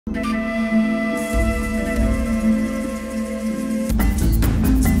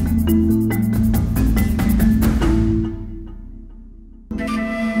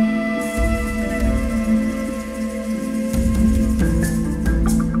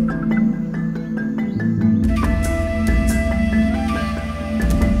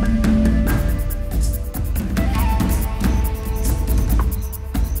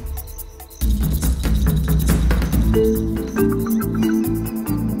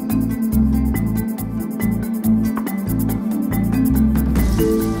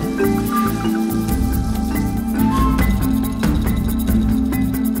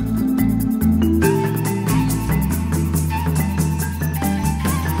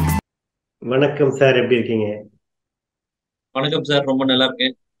வணக்கம் சார், எப்படி இருக்கீங்க? வணக்கம் சார். ரொம்ப நல்லா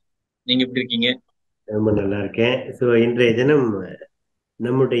இருக்கேன். நீங்க எப்படி இருக்கீங்க? ரொம்ப நல்லா இருக்கேன். ஸோ இன்றைய தினம்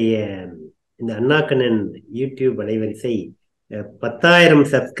நம்முடைய இந்த அண்ணாக்கண்ணன் யூடியூப் அலைவரிசை 10,000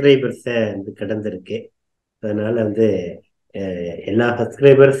 சப்ஸ்கிரைபர்ஸை வந்து கடந்திருக்கு. அதனால வந்து எல்லா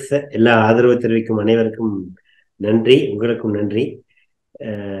சப்ஸ்கிரைபர்ஸ், எல்லா ஆதரவு தெரிவிக்கும் அனைவருக்கும் நன்றி. உங்களுக்கும் நன்றி.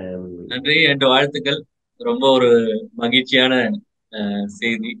 அஹ், நன்றி and வாழ்த்துக்கள். ரொம்ப ஒரு மகிழ்ச்சியான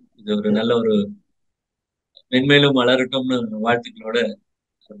செய்தி. இது ஒரு நல்ல ஒரு மென்மேலும் வளரட்டும்னு வாழ்த்துக்களோட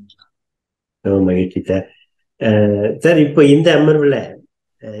ஆரம்பிக்கலாம். ரொம்ப மகிழ்ச்சி சார். சார், இப்போ இந்த அமர்வில்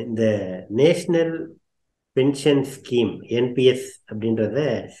இந்த நேஷனல் பென்ஷன் ஸ்கீம் என்பிஎஸ் அப்படின்றத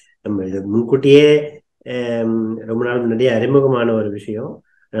நம்ம இது முன்கூட்டியே ஆம், ரொம்ப நாள் முன்னாடியே அறிமுகமான ஒரு விஷயம்.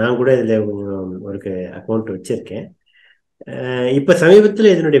 நான் கூட இதில் கொஞ்சம் ஒரு அக்கௌண்ட் வச்சிருக்கேன். இப்போ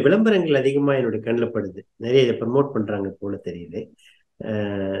சமீபத்தில் இதனுடைய விளம்பரங்கள் அதிகமாக என்னுடைய கண்ணில் படுது. நிறைய இதை ப்ரமோட் பண்ணுறாங்க போல தெரியுது.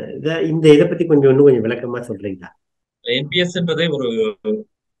 இந்த இதை பற்றி இன்னும் கொஞ்சம் விளக்கமாக சொல்றீங்களா? என்பிஎஸ்ன்றதே ஒரு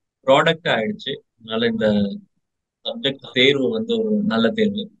ப்ராடக்ட் ஆயிடுச்சு. அதனால இந்த சப்ஜெக்ட் தேர்வு வந்து ஒரு நல்ல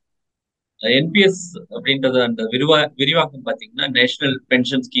தேர்வு. என்பிஎஸ் அப்படின்றது அந்த விரிவாக்கம் பாத்தீங்கன்னா நேஷனல்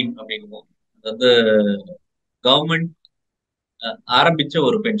பென்ஷன் ஸ்கீம் அப்படின்னுவோம். அது வந்து கவர்மெண்ட் ஆரம்பிச்ச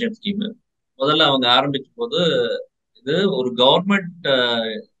ஒரு பென்ஷன் ஸ்கீம். முதல்ல அவங்க ஆரம்பிச்ச போது இது ஒரு கவர்மெண்ட்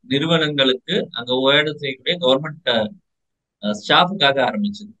நிறுவனங்களுக்கு அங்க வேலை செய்யக்கூடிய கவர்மெண்ட் ஸ்டாஃபுக்காக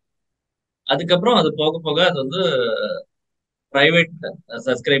ஆரம்பிச்சது. அதுக்கப்புறம் அது போக போக அது வந்து பிரைவேட்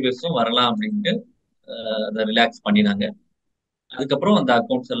சப்ஸ்கிரைபர்ஸும் வரலாம் அப்படின்ட்டு அதை ரிலாக்ஸ் பண்ணினாங்க. அதுக்கப்புறம் அந்த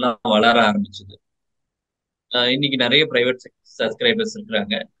அக்கௌண்ட்ஸ் எல்லாம் வளர ஆரம்பிச்சது. இன்னைக்கு நிறைய பிரைவேட் சப்ஸ்கிரைபர்ஸ்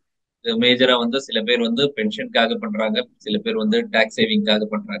இருக்கிறாங்க. மேஜரா வந்து சில பேர் வந்து பென்ஷனுக்காக பண்றாங்க, சில பேர் வந்து டாக்ஸ் சேவிங்காக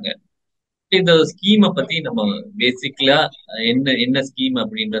பண்றாங்க. இந்த ஸ்கீமை பத்தி நம்ம பேசிக்கலா என்ன என்ன ஸ்கீம்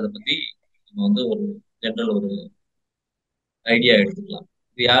அப்படின்றத பத்தி நம்ம வந்து ஒரு ஜெனரல் ஒரு ஐடியா எடுத்துக்கலாம்.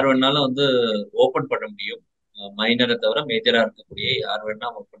 இது யார் வேணாலும் வந்து ஓபன் பண்ண முடியும். மைனரை தவிர மேஜரா இருக்கக்கூடிய யார் வேணா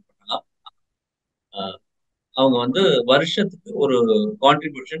ஓபன் பண்ணலாம். அஹ் அவங்க வந்து வருஷத்துக்கு ஒரு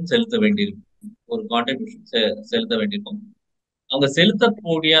கான்ட்ரிபியூஷன் செலுத்த வேண்டியிருக்கும். ஒரு கான்ட்ரிபியூஷன் செலுத்த வேண்டியிருக்கும். அவங்க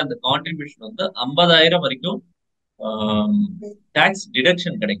செலுத்தக்கூடிய அந்த கான்ட்ரிபியூஷன் வந்து 50,000 வரைக்கும் டாக்ஸ்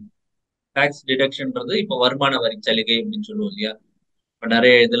டிடக்ஷன் கிடைக்கும். டாக்ஸ் டிடக்ஷன்ன்றது இப்போ வருமான வரி சலுகை அப்படின்னு சொல்லுவோம் இல்லையா? இப்ப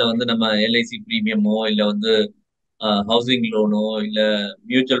நிறைய இதுல வந்து நம்ம எல்ஐசி பிரீமியமோ இல்ல வந்து ஹவுசிங் லோனோ இல்ல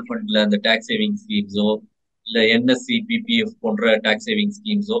மியூச்சுவல் ஃபண்ட்ல அந்த டாக்ஸ் சேவிங் ஸ்கீம்ஸோ இல்ல என்எஸ்சி பிபிஎஃப் போன்ற டாக்ஸ் சேவிங்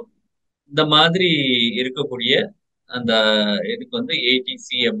ஸ்கீம்ஸோ இந்த மாதிரி இருக்கக்கூடிய அந்த இதுக்கு வந்து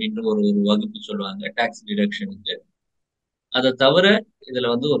ஏடிசி அப்படின்ற ஒரு ஒரு வகுப்பு சொல்லுவாங்க டாக்ஸ் டிடக்ஷனுக்கு. அதை தவிர இதுல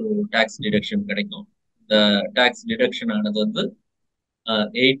வந்து ஒரு டாக்ஸ் டிடக்ஷன் கிடைக்கும். இந்த டாக்ஸ் டிடக்ஷன் ஆனது வந்து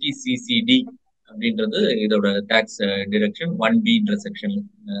ஏடிசிசிடி அப்படின்றது இதோட டாக்ஸ் டிடக்ஷன் 1பின்ற செக்ஷன்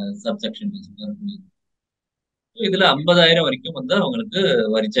சப்செக்ஷன். இதுல 50,000 வரைக்கும் வந்து அவங்களுக்கு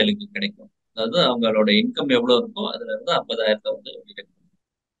வரிச்சலுகை கிடைக்கும். அதாவது அவங்களோட இன்கம் எவ்வளவு இருக்கோ அதுல இருந்து 50,000 வந்து deduct பண்ணும்.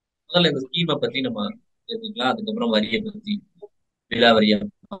 முதல்ல இந்த ஸ்கீமை பத்தி நம்ம தெரிஞ்சுக்கலாம். அதுக்கப்புறம் வரியை பத்தி விலா வரியா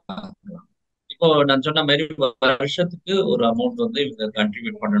பார்க்கலாம். இப்போ நான் சொன்ன மாதிரி வருஷத்துக்கு ஒரு அமௌண்ட் வந்து இவங்க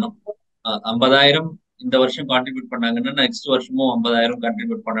கான்ட்ரிபியூட் பண்ணணும். 50,000 இந்த வருஷம் கான்ட்ரிபியூட் பண்ணாங்கன்னா நெக்ஸ்ட் வருஷமும் 50,000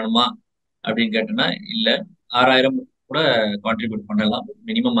 கான்ட்ரிபியூட் பண்ணணுமா அப்படின்னு கேட்டோம்னா இல்ல. 6,000 கூட கான்ட்ரிபியூட் பண்ணலாம்.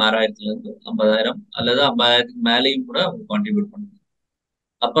 மினிமம் 6,000ல இருந்து 50,000 அல்லது 50,000க்கு மேலேயும் கூட அவங்க கான்ட்ரிபியூட் பண்ணலாம்.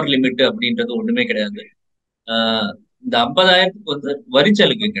 அப்பர் லிமிட் அப்படின்றது ஒண்ணுமே கிடையாது. ஆஹ் இந்த 50,000க்கு வந்து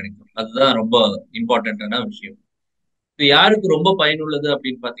வரிச்சலுகை கிடைக்கும். அதுதான் ரொம்ப இம்பார்ட்டன்டான விஷயம். இது யாருக்கு ரொம்ப பயனுள்ளது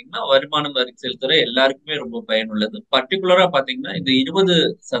அப்படின்னு பாத்தீங்கன்னா வருமானம் வரி செலுத்துற எல்லாருக்குமே ரொம்ப பயனுள்ளது. பர்டிகுலரா பாத்தீங்கன்னா இந்த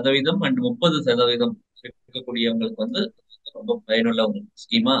 20% அண்ட் 30% இருக்கக்கூடியவங்களுக்கு வந்து ரொம்ப பயனுள்ள ஒரு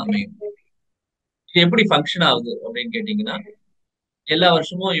ஸ்கீமா அமையும். இது எப்படி ஃபங்க்ஷன் ஆகுது அப்படின்னு கேட்டீங்கன்னா எல்லா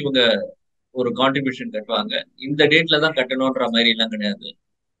வருஷமும் இவங்க ஒரு கான்ட்ரிபியூஷன் கட்டுவாங்க. இந்த டேட்ல தான் கட்டணும்ன்ற மாதிரி எல்லாம் கிடையாது.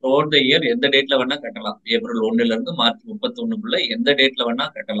 த்ரூஅவுட் த இயர் எந்த டேட்ல வேணா கட்டலாம். ஏப்ரல் 1ல இருந்து மார்ச் 31க்குள்ள எந்த டேட்ல வேணா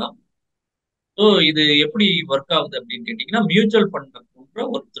கட்டலாம். ஸோ இது எப்படி ஒர்க் ஆகுது அப்படின்னு கேட்டீங்கன்னா மியூச்சுவல் ஃபண்ட் போன்ற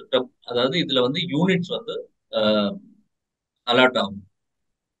ஒரு திட்டம். அதாவது இதுல வந்து யூனிட்ஸ் வந்து அலாட் ஆகும்.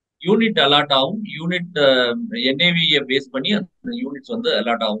 யூனிட் அலாட் ஆகும். யூனிட் என்ஏவியை பேஸ் பண்ணி அந்த யூனிட்ஸ் வந்து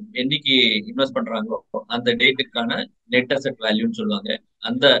அலாட் ஆகும். என்னைக்கு இன்வெஸ்ட் பண்றாங்களோ அந்த டேட்டுக்கான நெட் அசெட் வேல்யூன்னு சொல்லுவாங்க.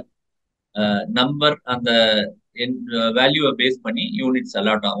 அந்த நம்பர் அந்த வேல்யூவை பேஸ் பண்ணி யூனிட்ஸ்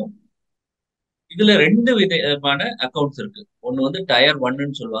அலாட் ஆகும். இதுல ரெண்டு விதமான அக்கௌண்ட்ஸ் இருக்கு. ஒன்னு வந்து டயர்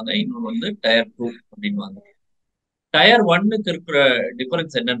ஒன்னு சொல்லுவாங்க, இன்னொன்னு வந்து டயர் டூ அப்படின்வாங்க. டயர் ஒன்னுக்கு இருக்கிற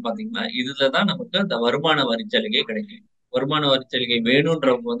டிஃபரன்ஸ் என்னன்னு பாத்தீங்கன்னா இதுலதான் நமக்கு அந்த வருமான வரிச்சலுகை கிடைக்கும். வருமான வரிச்சலுகை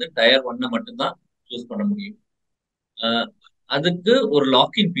வேணும்ன்றவங்க வந்து டயர் ஒன்னை மட்டும்தான் சூஸ் பண்ண முடியும். அஹ் அதுக்கு ஒரு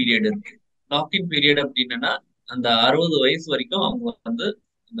லாக்இன் பீரியட் இருக்கு. லாக்இன் பீரியட் அப்படின்னா அந்த 60 வயசு வரைக்கும் அவங்க வந்து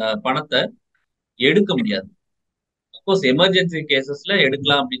அந்த பணத்தை எடுக்க முடியாது. சப்போஸ் எமர்ஜென்சி கேசஸ்ல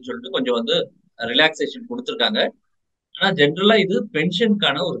எடுக்கலாம் அப்படின்னு சொல்லிட்டு கொஞ்சம் வந்து ரிலாக்ஸேஷன் கொடுத்துருக்காங்க. ஆனா ஜென்ரலா இது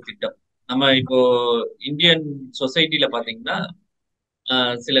பென்ஷனுக்கான ஒரு திட்டம். நம்ம இப்போ இந்தியன் சொசைட்டில பாத்தீங்கன்னா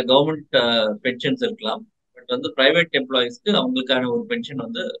சில கவர்மெண்ட் பென்ஷன்ஸ் இருக்கலாம். பட் வந்து பிரைவேட் எம்ப்ளாயிஸ்க்கு அவங்களுக்கான ஒரு பென்ஷன்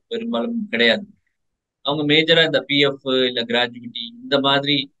வந்து பெரும்பாலும் கிடையாது. அவங்க மேஜரா இந்த பிஎஃப் இல்ல கிராஜுவிட்டி இந்த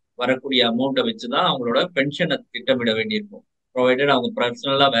மாதிரி வரக்கூடிய அமௌண்ட்டை வச்சுதான் அவங்களோட பென்ஷனை திட்டமிட வேண்டியிருக்கும். ப்ரொவைடட் அவங்க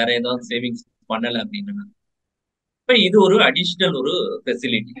பர்சனலா வேற ஏதாவது சேவிங்ஸ் பண்ணல அப்படின்னா இப்ப இது ஒரு அடிஷனல் ஒரு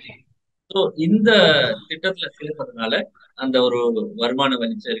ஃபெசிலிட்டி. ஸோ இந்த திட்டத்துல சேர்ப்பதனால அந்த ஒரு வருமான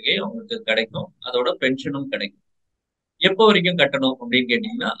வரிச்சலுகை அவங்களுக்கு கிடைக்கும், அதோட பென்ஷனும் கிடைக்கும். எப்போ வரைக்கும் கட்டணும் அப்படின்னு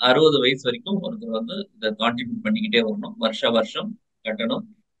கேட்டீங்கன்னா 60 வயசு வரைக்கும் ஒருத்தர் வந்து இதை கான்ட்ரிபியூட் பண்ணிக்கிட்டே வரணும். வருஷம் கட்டணும்.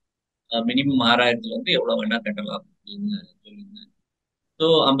 மினிமம் 6000ல இருந்து எவ்வளவு வேணா கட்டலாம் அப்படின்னு சொல்லியிருந்தேன். ஸோ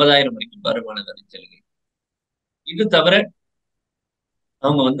 50,000 வரைக்கும் வருமான வரிச்சலுகை. இது தவிர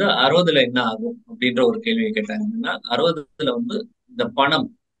அவங்க வந்து 60ல என்ன ஆகும் அப்படின்ற ஒரு கேள்வியை கேட்டாங்கன்னா 60ல வந்து இந்த பணம்,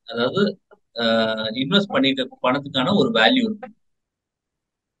 அதாவது இன்வெஸ்ட் பண்ணிருக்க பணத்துக்கான ஒரு வேல்யூ இருக்கும்.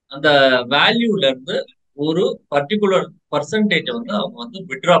 அந்த வேல்யூல இருந்து ஒரு பர்டிகுலர் பர்சன்டேஜ் வந்து அவங்க வந்து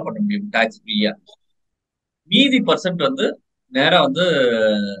வித்ட்ரா பண்ண முடியும் டாக்ஸ் ஃப்ரீயா. மீதி பர்சன்ட் வந்து நேரா வந்து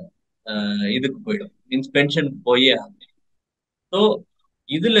இதுக்கு போயிடும், மீன்ஸ் பென்ஷனுக்கு போயே ஆகும். ஸோ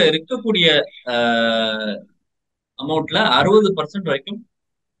இதுல இருக்கக்கூடிய அமௌண்ட்ல 60% வரைக்கும்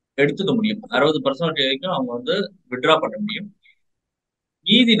எடுத்துக்க முடியும். 60% வரைக்கும் அவங்க வந்து வித்ட்ரா பண்ண முடியும்.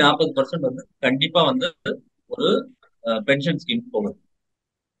 மீதி 40% வந்து கண்டிப்பா வந்து ஒரு பென்ஷன் ஸ்கீம் போகும்.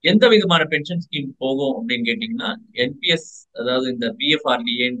 எந்த விதமான பென்ஷன் ஸ்கீம் போகும் அப்படின்னு கேட்டீங்கன்னா என்பிஎஸ், அதாவது இந்த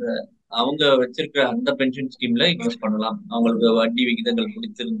பிஎஃப்ஆர்டிஏன்ற அவங்க வச்சிருக்கிற அந்த பென்ஷன் ஸ்கீம்ல இன்வெஸ்ட் பண்ணலாம். அவங்களுக்கு வட்டி விகிதங்கள்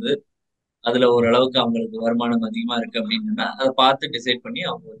பிடிச்சிருந்து அதுல ஓரளவுக்கு அவங்களுக்கு வருமானம் அதிகமா இருக்கு அப்படின்னா அதை பார்த்து டிசைட் பண்ணி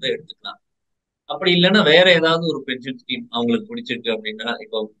அவங்க வந்து எடுத்துக்கலாம். அப்படி இல்லைன்னா வேற ஏதாவது ஒரு பென்ஷன் ஸ்கீம் அவங்களுக்கு பிடிச்சிருக்கு அப்படின்னா,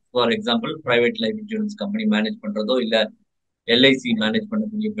 இப்போ for example private life insurance company manage பண்றதோ இல்ல எல்ஐசி மேனேஜ்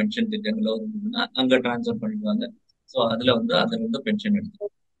பண்ணக்கூடிய பென்ஷன் திட்டங்களோ இருந்ததுன்னா அங்க டிரான்ஸ்ஃபர் பண்ணிடுவாங்க. ஸோ அதுல வந்து பென்ஷன்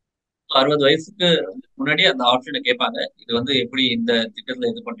எடுத்துக்கலாம். 60 வயசுக்கு முன்னாடி அந்த ஆப்ஷனை கேட்பாங்க. இது வந்து எப்படி இந்த திட்டத்துல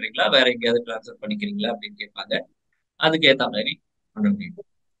இது பண்றீங்களா, வேற எங்கேயாவது டிரான்ஸ்ஃபர் பண்ணிக்கிறீங்களா அப்படின்னு கேட்பாங்க. அதுக்கு ஏத்த மாதிரி பண்ண முடியும்.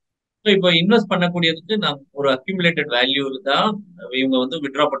 ஸோ இப்போ இன்வெஸ்ட் பண்ணக்கூடியதுக்கு நான் ஒரு அக்யூமுலேட்டட் வேல்யூ தான் இவங்க வந்து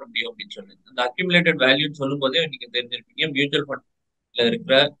வித்ட்ரா பண்ண முடியும் அப்படின்னு சொல்லுங்க. அந்த அக்யூமுலேட்டட் வேல்யூன்னு சொல்லும் போதே நீங்க தெரிஞ்சிருப்பீங்க, மியூச்சுவல் ஃபண்ட்ல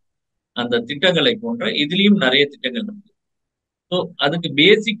இருக்கிற அந்த திட்டங்களை போன்ற இதுலயும் நிறைய திட்டங்கள் இருக்கு. ஸோ அதுக்கு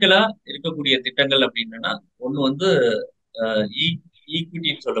பேசிக்கலா இருக்கக்கூடிய திட்டங்கள் அப்படின்னா ஒண்ணு வந்து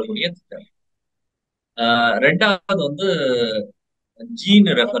ஈக்விட்டின்னு சொல்லக்கூடிய திட்டம். ரெண்டாவது வந்து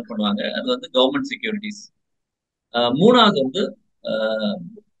ஜின்னு ரெஃபர் பண்ணுவாங்க, அது வந்து கவர்மெண்ட் செக்யூரிட்டிஸ். மூணாவது வந்து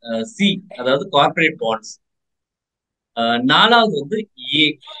சி, அதாவது கார்பரேட் பாண்ட்ஸ். நாலாவது வந்து ஏ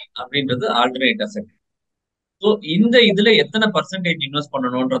அப்படின்றது ஆல்டர்னேட் அசெட். ஸோ இந்த இதுல எத்தனை பர்சன்டேஜ் இன்வெஸ்ட்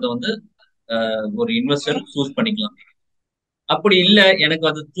பண்ணணும்ன்றத வந்து ஒரு இன்வெஸ்டர் சூஸ் பண்ணிக்கலாம். அப்படி இல்ல எனக்கு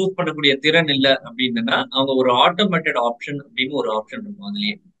அது சூஸ் பண்ணக்கூடிய திறன் இல்லை அப்படின்னா அவங்க ஒரு ஆட்டோமேட்டட் ஆப்ஷன் அப்படின்னு ஒரு ஆப்ஷன் இருக்கும்.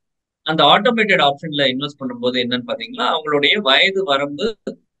 அதுலயே அந்த ஆட்டோமேட்டட் ஆப்ஷன்ல இன்வெஸ்ட் பண்ணும்போது என்னன்னு பாத்தீங்கன்னா அவங்களுடைய வயது வரம்பு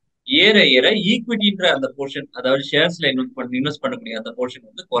ஏற ஏற ஈக்விட்டின்ற அந்த போர்ஷன், அதாவது ஷேர்ஸ்ல இன்வெஸ்ட் பண்ணக்கூடிய அந்த போர்ஷன்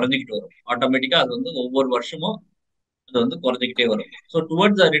வந்து குறைஞ்சிக்கிட்டு வரும். ஆட்டோமேட்டிக்கா அது வந்து ஒவ்வொரு வருஷமும் அது வந்து குறைஞ்சிக்கிட்டே வரும். So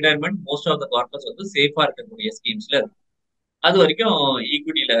towards retirement most of the corpus வந்து சேஃபா இருக்கக்கூடிய ஸ்கீம்ஸ்ல இருக்கும். அது வரைக்கும்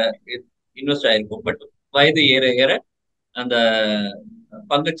ஈக்விட்டியில இன்வெஸ்ட் ஆயிருக்கும். பட் வயது ஏற ஏற அந்த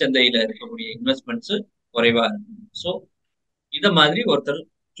பங்குச்சந்தையில இருக்கக்கூடிய இன்வெஸ்ட்மெண்ட்ஸ் குறைவா இருக்கும். ஸோ இத மாதிரி ஒருத்தர்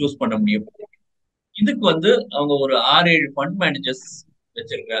சூஸ் பண்ண முடியும். இதுக்கு வந்து அவங்க ஒரு 6-7 ஃபண்ட் மேனேஜர்ஸ்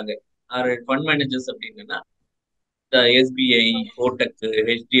வச்சிருக்காங்க. 6-7 ஃபண்ட் மேனேஜர்ஸ் அப்படின்னா இந்த எஸ்பிஐ, கோட்டக்,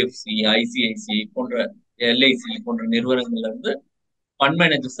 ஹெச்டிஎஃப்சி, ஐசிஐசிஐ போன்ற, எல்ஐசி போன்ற நிறுவனங்கள்ல இருந்து ஃபண்ட்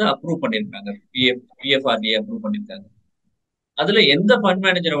மேனேஜர்ஸ் அப்ரூவ் பண்ணிருக்காங்க. பிஎஃப்ஆர்டிஏ அப்ரூவ் பண்ணிருக்காங்க. அதுல எந்த ஃபண்ட்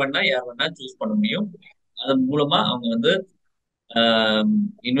மேனேஜரை வேணா யார் வேணா சூஸ் பண்ண முடியும். அதன் மூலமா அவங்க வந்து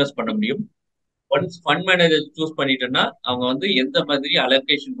இன்வெஸ்ட் பண்ண முடியும். ஒன்ஸ் ஃபண்ட் மேனேஜர் சூஸ் பண்ணிட்டோம்னா அவங்க வந்து எந்த மாதிரி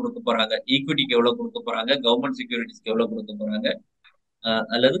அலோகேஷன் கொடுக்க போறாங்க, ஈக்விட்டிக்கு எவ்வளவு கொடுக்க போறாங்க, கவர்மெண்ட் செக்யூரிட்டிஸ்க்கு எவ்வளவு கொடுக்க போறாங்க,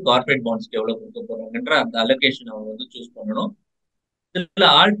 அல்லது கார்பரேட் பாண்ட்ஸ்க்கு எவ்வளவு கொடுக்க போறாங்கன்ற அந்த அலோகேஷன் அவங்க வந்து சூஸ் பண்ணணும். இதுல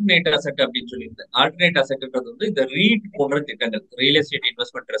ஆல்டர்னேட் அசெட் அப்படின்னு சொல்லியிருந்தேன். ஆல்டர்னேட் அசெட்ன்றது வந்து இந்த ரீட் போன்ற திட்டங்கள், ரியல் எஸ்டேட்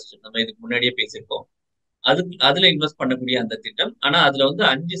இன்வெஸ்ட்மெண்ட் ட்ரஸ்ட், நம்ம இதுக்கு முன்னாடியே பேசியிருக்கோம். அதுல இன்வெஸ்ட் பண்ணக்கூடிய அந்த திட்டம். ஆனா அதுல வந்து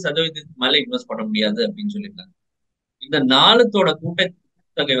 5% மேல இன்வெஸ்ட் பண்ண முடியாது அப்படின்னு சொல்லியிருக்காங்க. இந்த நாலுத்தோட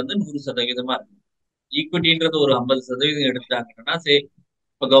கூட்டத்தொகை வந்து 100% இருக்கும். ஈக்விட்டின்றது ஒரு 50% எடுத்தாங்கன்னா சரி,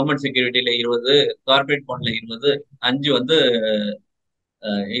 இப்ப கவர்மெண்ட் செக்யூரிட்டியில 20, கார்பரேட் பாண்ட்ல 20, 5 வந்து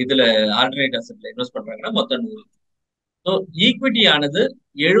இதுல ஆல்டர்னேட் அசெட்ல இன்வெஸ்ட் பண்றாங்கன்னா மொத்தம் 100. ஸோ ஈக்விட்டி ஆனது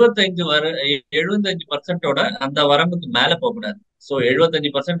 75% அந்த வரம்புக்கு மேல போகக்கூடாது. ஸோ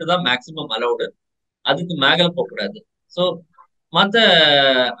 75% தான் மேக்சிமம் அலௌடு, அதுக்கு மேல போகக்கூடாது. ஸோ மத்த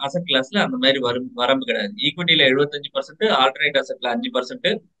அசெட் கிளாஸ்ல அந்த மாதிரி வரம்பு கிடையாது. ஈக்விட்டியில 75%, ஆல்டர்னேட் அசெட்ல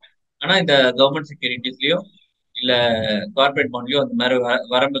 5%. ஆனா இந்த கவர்மெண்ட் செக்யூரிட்டிஸ்லயோ இல்ல கார்பரேட் பாண்ட்லயோ அந்த மாதிரி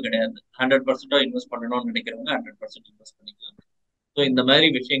வரம்பு கிடையாது. 100% இன்வெஸ்ட் பண்ணணும்னு நினைக்கிறவங்க 100% இன்வெஸ்ட் பண்ணிக்கலாம். ஸோ இந்த மாதிரி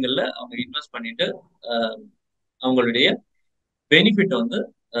விஷயங்கள்ல அவங்க இன்வெஸ்ட் பண்ணிட்டு அவங்களுடைய பெனிஃபிட் வந்து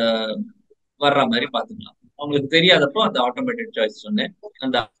வர்ற மாதிரி பாத்துக்கலாம். அவங்களுக்கு தெரியாதப்போ அந்த ஆட்டோமேட்டட் சாய்ஸ் சொன்னேன்,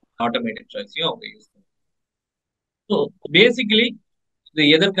 அந்த ஆட்டோமேட்டட் சாய்ஸையும் அவங்க யூஸ் பண்ணுவாங்க. ஸோ பேசிக்கலி இது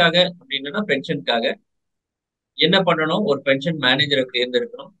எதற்காக அப்படின்னா பென்ஷனுக்காக என்ன பண்ணணும், ஒரு பென்ஷன் மேனேஜரை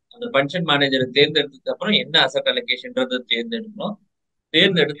தேர்ந்தெடுக்கணும். அந்த பென்ஷன் மேனேஜரை தேர்ந்தெடுத்ததுக்கு அப்புறம் என்ன அசட் அலோகேஷன்றது தேர்ந்தெடுக்கணும்.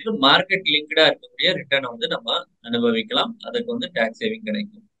 தேர்ந்தெடுத்து மார்க்கெட் லிங்க்டா இருக்கக்கூடிய ரிட்டர்னை வந்து நம்ம அனுபவிக்கலாம். அதுக்கு வந்து டாக்ஸ் சேவிங்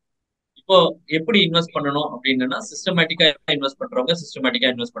கிடைக்கும். இப்போ எப்படி இன்வெஸ்ட் பண்ணணும் அப்படின்னா, சிஸ்டமேட்டிக்கா இன்வெஸ்ட் பண்றவங்க சிஸ்டமேட்டிக்கா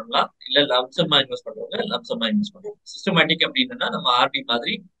இன்வெஸ்ட் பண்ணலாம், இல்ல லம்சமா இன்வெஸ்ட் பண்றவங்க லம்சமா இன்வெஸ்ட் பண்ணலாம். சிஸ்டமேட்டிக் அப்படின்னா நம்ம ஆர்டி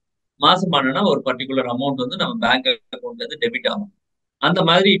மாதிரி மாசமானா ஒரு பர்டிகுலர் அமௌண்ட் வந்து நம்ம பேங்க் அக்கௌண்ட்ல இருந்து டெபிட் ஆகும். அந்த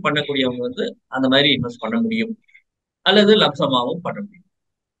மாதிரி பண்ணக்கூடியவங்க வந்து அந்த மாதிரி இன்வெஸ்ட் பண்ண முடியும், அல்லது லம்சமாவும் பண்ண முடியும்.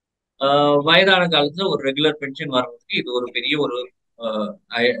 வயதான காலத்துல ஒரு ரெகுலர் பென்ஷன் வர்றதுக்கு இது ஒரு பெரிய ஒரு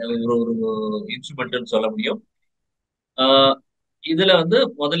ஒரு இன்ஸ்ட்ருமெண்ட்னு சொல்ல முடியும். இதுல வந்து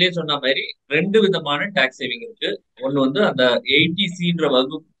முதலே சொன்ன மாதிரி 2 விதமான டாக்ஸ் சேவிங் இருக்கு. ஒன்னு வந்து அந்த 80Cன்ற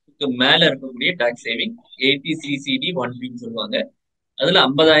வகுப்புக்கு மேல இருக்கக்கூடிய டாக்ஸ் சேவிங், 80CCD 1Bன்னு சொல்லுவாங்க. அதுல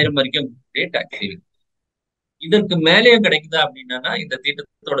 50,000 வரைக்கும் டாக்ஸ் சேவிங். இதற்கு மேலேயும் கிடைக்குதா அப்படின்னா இந்த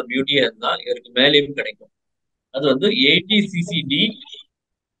திட்டத்தோட பியூட்டியே அதுதான், இதற்கு மேலேயும் கிடைக்கும். அது வந்து 80CCD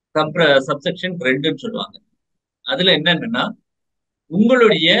சப்செக்ஷன் 2ன்னு சொல்லுவாங்க. அதுல என்னன்னா,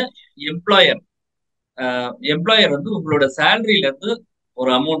 உங்களுடைய எம்ப்ளாயர் எம்ப்ளாயர் வந்து உங்களோட சேலரியில இருந்து ஒரு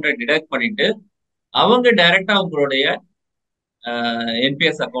அமௌண்ட்டை டிடக்ட் பண்ணிட்டு அவங்க டைரக்டா உங்களுடைய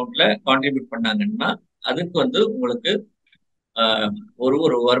என்பிஎஸ் அக்கௌண்ட்ல கான்ட்ரிபியூட் பண்ணாங்கன்னா அதுக்கு வந்து உங்களுக்கு ஒரு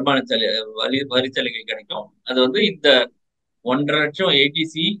ஒரு வருமான வரிச்சலுகை கிடைக்கும். அது வந்து இந்த 1.5 லட்சம்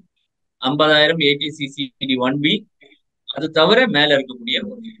 80C, 50,000 80CCD 1B, அது தவிர மேல இருக்கக்கூடிய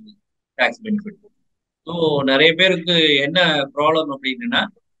ஒரு டாக்ஸ் பெனிஃபிட். ஸோ நிறைய பேருக்கு என்ன ப்ராப்ளம் அப்படின்னா,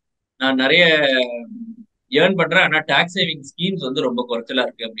 நான் நிறைய ஏர்ன் பண்றேன் ஆனா டாக்ஸ் சேவிங் ஸ்கீம்ஸ் வந்து ரொம்ப குறைச்சலா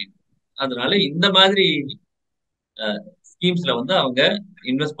இருக்கு அப்படின்னு. அதனால இந்த மாதிரி ஸ்கீம்ஸ்ல வந்து அவங்க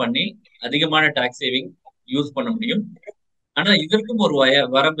இன்வெஸ்ட் பண்ணி அதிகமான டாக்ஸ் சேவிங் யூஸ் பண்ண முடியும். ஆனா இதற்கும் ஒரு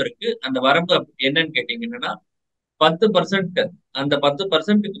வரம்பு இருக்கு. அந்த வரம்பு என்னன்னு கேட்டீங்கன்னா 10%. அந்த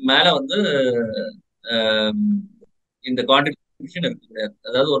 10%க்கு மேல வந்து இந்த கான்ட்ரிபியூஷன் இருக்க முடியாது.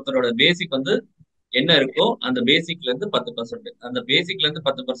 அதாவது ஒருத்தரோட பேசிக் வந்து என்ன இருக்கோ அந்த பேசிக்ல இருந்து 10%, அந்த பேசிக்ல இருந்து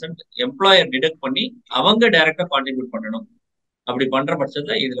 10% எம்ப்ளாயர் டிடக்ட் பண்ணி அவங்க டைரக்டா கான்ட்ரிபியூட் பண்ணணும். அப்படி பண்ற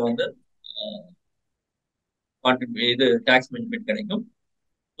பட்சத்துல இதுல வந்து இது டாக்ஸ் பெனிஃபிட் கிடைக்கும்.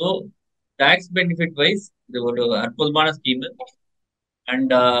 ஸோ டாக்ஸ் பெனிஃபிட் வைஸ் இது ஒரு அற்புதமான ஸ்கீம்.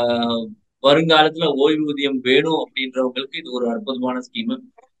 அண்ட் வருங்காலத்துல ஓய்வூதியம் வேணும் அப்படின்றவங்களுக்கு இது ஒரு அற்புதமான ஸ்கீம்.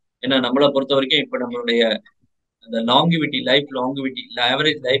 ஏன்னா நம்மளை பொறுத்த வரைக்கும் இப்ப நம்மளுடைய அந்த longevity, life longevity,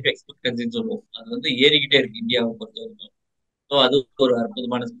 average life எக்ஸ்பெக்டன்சின்னு சொல்லுவோம், அது வந்து ஏறிக்கிட்டே இருக்கு இந்தியாவை பொறுத்த வரைக்கும். ஸோ அது ஒரு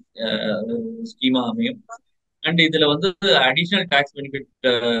அற்புதமான ஸ்கீமா அமையும். அண்ட் இதுல வந்து அடிஷனல் டாக்ஸ் பெனிஃபிட்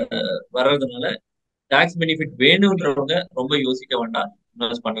வர்றதுனால டாக்ஸ் பெனிஃபிட் வேணும்ன்றவங்க ரொம்ப யோசிக்க வேண்டாம்,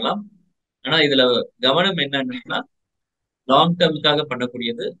 இன்வெஸ்ட் பண்ணலாம். ஆனா இதுல கவனம் என்னன்னா, லாங் டேர்முக்காக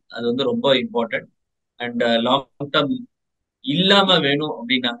பண்ணக்கூடியது, அது வந்து ரொம்ப இம்பார்ட்டன்ட். அண்ட் லாங் டேர்ம் இல்லாம வேணும்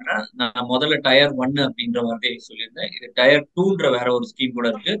அப்படின்னாங்கன்னா, நான் முதல்ல டயர் 1 அப்படின்ற வார்த்தையை சொல்லியிருந்தேன். இது டயர் 2ன்ற வேற ஒரு ஸ்கீம் கூட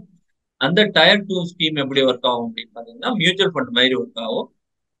இருக்கு. அந்த டயர் 2 ஸ்கீம் எப்படி ஒர்க் ஆகும் அப்படின்னு பாத்தீங்கன்னா, மியூச்சுவல் ஃபண்ட் மாதிரி ஒர்க் ஆகும்.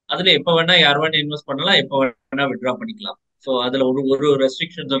 அதுல எப்ப வேணா யார் வேணா இன்வெஸ்ட் பண்ணலாம், எப்ப வேணா வித்ட்ரா பண்ணிக்கலாம். ஸோ அதுல ஒரு ஒரு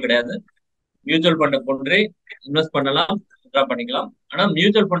ரெஸ்ட்ரிக்ஷன்ஸும் கிடையாது. மியூச்சுவல் ஃபண்டை போன்றே இன்வெஸ்ட் பண்ணலாம், வித்ட்ரா பண்ணிக்கலாம். ஆனா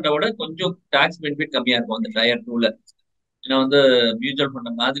மியூச்சுவல் ஃபண்டை விட கொஞ்சம் டாக்ஸ் பெனிஃபிட் கம்மியா இருக்கும் அந்த டயர் 2ல. ஏன்னா வந்து மியூச்சுவல்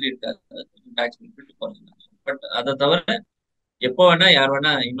ஃபண்ட் மாதிரி இருக்காது, டாக்ஸ் பெனிஃபிட் குறைஞ்சிடும். பட் அதை தவிர எப்போ வேணா யார்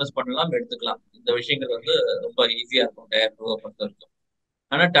வேணா இன்வெஸ்ட் பண்ணலாம், எடுத்துக்கலாம். இந்த விஷயங்கள் வந்து ரொம்ப ஈஸியா இருக்கும் டயர் 2 பொறுத்த வரைக்கும்.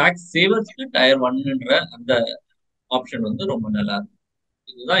 ஆனா டாக்ஸ் சேவர்ஸ்க்கு டயர் 1ன்ற அந்த ஆப்ஷன் வந்து ரொம்ப நல்லா இருக்கும்.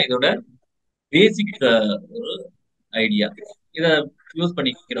 இதுதான் இதோட பேசிக் ஒரு ஐடியா. இத யூஸ்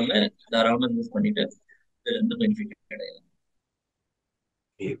பண்ணிக்கிறவங்க தாராளமா யூஸ் பண்ணிட்டு இதுல இருந்து பெனிஃபிட் கிடையாது.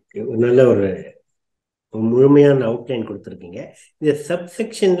 நல்ல ஒரு முழுமையான அவுட்லைன் கொடுத்துருக்கீங்க. இந்த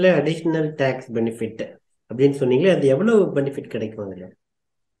சப்செக்ஷன்ல அடிஷனல் டாக்ஸ் பெனிஃபிட் அப்படின்னு சொன்னீங்களே, அது எவ்வளவு பெனிஃபிட் கிடைக்கும் அதுல?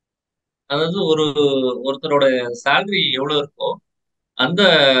 அதாவது ஒருத்தரோட சேலரி எவ்வளவு இருக்கோ அந்த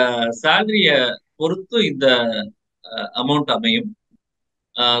சேலரிய பொறுத்து இந்த அமௌண்ட் அமையும்.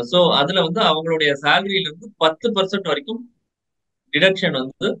 ஸோ அதுல வந்து அவங்களுடைய சேலரியில இருந்து 10% வரைக்கும் டிடக்ஷன்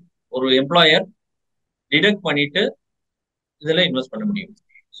வந்து ஒரு எம்ப்ளாயர் டிடக்ட் பண்ணிட்டு இதுல இன்வெஸ்ட் பண்ண முடியும்.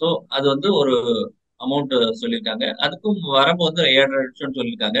 ஸோ அது வந்து ஒரு அமௌண்ட் சொல்லியிருக்காங்க. அதுக்கும் வரம்பு வந்து 7.5 லட்சம்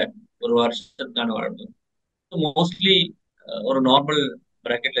சொல்லியிருக்காங்க ஒரு வருஷத்துக்கான வரம்பு. மோஸ்ட்லி ஒரு நார்மல்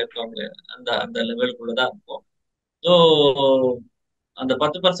பிராக்கெட்ல இருக்கவங்க அந்த அந்த லெவலுக்குள்ளதான் இருக்கும். ஸோ அந்த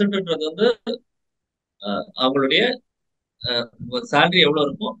 10%ன்றது வந்து அவங்களுடைய சேலரி எவ்வளவு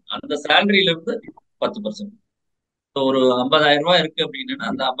இருக்கும் அந்த சேலரியில இருந்து 10%. ஸோ ஒரு 50,000 இருக்கு அப்படின்னா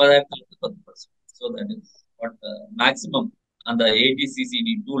அந்த 50,000 இருந்து 10%. So that is what maximum அந்த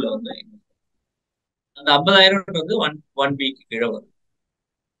ஏடிசிசிடி டூல வந்து அந்த 50,000 ஒன் ஒன் வீக் கீழே வரும்.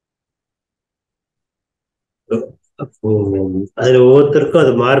 அப்போ அதுல ஒவ்வொருத்தருக்கும்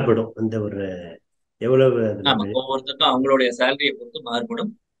அது மாறுபடும். அந்த ஒரு எவ்வளவு அதுல ஆமா, ஒவ்வொருத்தருக்கும் அவங்களுடைய சேலரியை பொறுத்து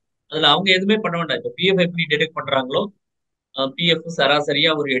மாறுபடும். அதுல அவங்க எதுவுமே பண்ண வேண்டாம். இப்ப பிஎஃப் எப்படி டிடெக்ட் பண்றாங்களோ பிஎஃப்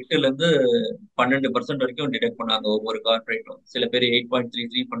சராசரியா ஒரு 8% வரைக்கும் டிடெக்ட் பண்ணாங்க ஒவ்வொரு கார்பரேட்டும். சில பேர்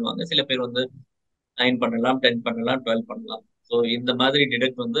 8.33 பண்ணுவாங்க, சில பேர் வந்து 9 பண்ணலாம், 10 பண்ணலாம், 12 பண்ணலாம். ஸோ இந்த மாதிரி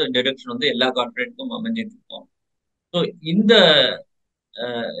டிடெக்ஷன் வந்து எல்லா கார்பரேட்டுக்கும் அமைஞ்சிட்டு இருக்கும். ஸோ இந்த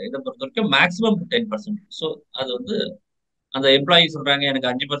இதை பொறுத்த வரைக்கும் மேக்ஸிமம் 10%. ஸோ அது வந்து அந்த எம்ப்ளாயி சொல்றாங்க எனக்கு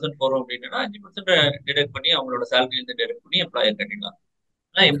 5% போறோம் அப்படின்னா 5% டிடெக்ட் பண்ணி அவங்களோட சேலரி இருந்து டிடெக்ட் பண்ணி எம்ப்ளாயர் கட்டிடலாம்.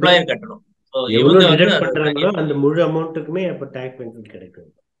 ஆனா எம்ப்ளாயர் கட்டணும். ஸோ இவங்க எவ்வளவு வந்து டிடக்ட் அதை தனியா பண்றாங்களோ அந்த முழு அமௌண்ட்டுக்குமே அப்ப டாக்ஸ் பெனிஃபிட் கிடைக்கும்.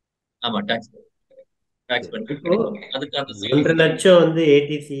 ஆமா டாக்ஸ் பெனிஃபிட் இப்போ கிடைக்கும். அதுக்கு அந்த 1,50,000 வந்து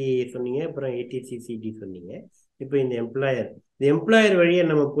ஏடிசி சொன்னீங்க, அப்புறம் ஏடிசிசிடி சொன்னீங்க. இப்போ இந்த எம்ப்ளாயர் வழியை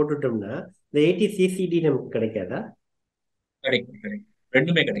நம்ம போட்டுட்டோம்னா இந்த ஏடிசிசிடி நமக்கு கிடைக்காதா? கிடைக்கும்.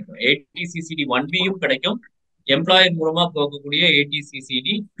 ரெண்டுமே கிடைக்கும். ஏடிசிசிடி 1பியும் கிடைக்கும், எம்ப்ளாயர் மூலமா போகக்கூடிய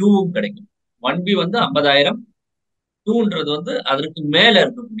ஏடிசிசிடி 2வும் கிடைக்கும். 1பி வந்து 50,000, 2ன்றது வந்து அதற்கு மேல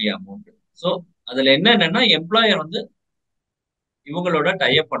இருக்கக்கூடிய அமௌண்ட். ஸோ அதுல என்னன்னா எம்ப்ளாயர் வந்து இவங்களோட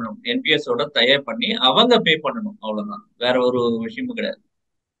டைப் பண்ணணும், என்பிஎஸோட டைப் பண்ணி அவங்க பே பண்ணணும், அவ்வளவுதான். வேற ஒரு விஷயமும் கிடையாது.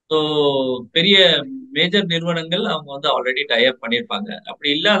 ஸோ பெரிய மேஜர் நிறுவனங்கள் அவங்க வந்து ஆல்ரெடி டைப் பண்ணியிருப்பாங்க. அப்படி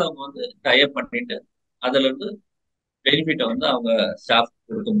இல்லாதவங்க வந்து டைப் பண்ணிட்டு அதுல இருந்து பெனிஃபிட்டை வந்து அவங்க ஸ்டாஃப்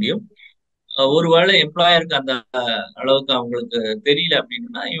கொடுக்க முடியும். ஒருவேளை எம்ப்ளாயருக்கு அந்த அளவுக்கு அவங்களுக்கு தெரியல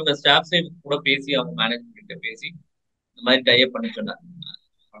அப்படின்னா இவங்க ஸ்டாஃப்ஸே கூட பேசி அவங்க மேனேஜ்மெண்ட் கிட்ட பேசி இந்த மாதிரி டைப் பண்ண சொன்னாங்க.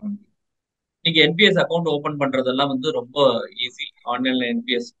 இன்னைக்கு என்பிஎஸ் அக்கௌண்ட் ஓபன் பண்றதெல்லாம் வந்து ரொம்ப ஈஸி. ஆன்லைன்ல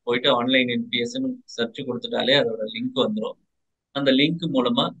என்பிஎஸ் போயிட்டு ஆன்லைன் என்பிஎஸ் சர்ச் கொடுத்துட்டாலே அதோட லிங்க் வந்துடும். அந்த லிங்க்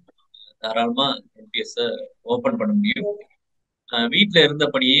மூலமா தாராளமா என்பிஎஸ் ஓபன் பண்ண முடியும். வீட்டுல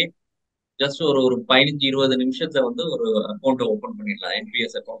இருந்தபடியே ஜஸ்ட் ஒரு ஒரு 15-20 நிமிஷத்துல வந்து ஒரு அக்கௌண்ட் ஓபன் பண்ணிடலாம்,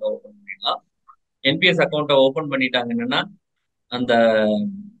 என்பிஎஸ் அக்கௌண்ட் ஓபன் பண்ணிடலாம். என்பிஎஸ் அக்கௌண்ட்டை ஓபன் பண்ணிட்டாங்கன்னா அந்த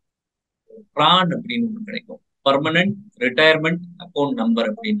பிரான் அப்படின்னு ஒன்று கிடைக்கும், பர்மனன்ட் ரிட்டையர்மெண்ட் அக்கௌண்ட் நம்பர்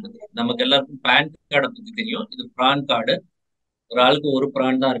அப்படின்றது. நமக்கு எல்லாருக்கும் பேன் கார்டை பத்தி தெரியும். இது பிரான் கார்டு. ஒரு ஆளுக்கு ஒரு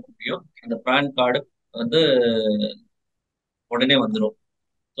பிரான் தான் இருக்க முடியும். அந்த பிரான் கார்டு வந்து உடனே வந்துடும்.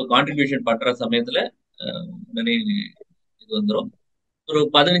 ஸோ கான்ட்ரிபியூஷன் பண்ற சமயத்துல உடனே இது வந்துடும். ஒரு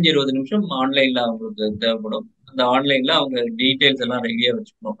 15-20 நிமிஷம் ஆன்லைன்ல அவங்களுக்கு தேவைப்படும். அந்த ஆன்லைன்ல அவங்க டீட்டெயில்ஸ் எல்லாம் ரெடியா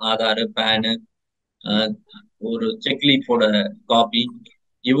வச்சுக்கணும். ஆதார், பேனு, ஒரு செக்லீஃபோட காப்பி,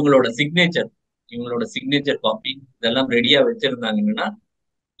 இவங்களோட சிக்னேச்சர் காப்பி இதெல்லாம் ரெடியா வச்சிருந்தாங்கன்னா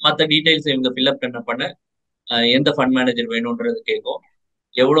மற்ற டீட்டெயில்ஸ் இவங்க ஃபில்அப் பண்ண எந்த ஃபண்ட் மேனேஜர் வேணும்ன்றது கேட்கும்,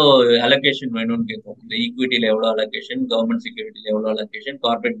 எவ்வளோ அலோகேஷன் வேணும்னு கேட்கும். இந்த ஈக்விட்டியில எவ்வளோ அலோகேஷன், கவர்மெண்ட் செக்யூரிட்டியில எவ்வளோ அலோகேஷன்,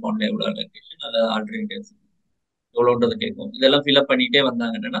 கார்பரேட் பாண்ட்ல எவ்வளோ அலோகேஷன், அல்லது ஆல்டர்னேட்டிவ்ஸ் எவ்வளோன்றது கேட்கும். இதெல்லாம் ஃபில்அப் பண்ணிட்டே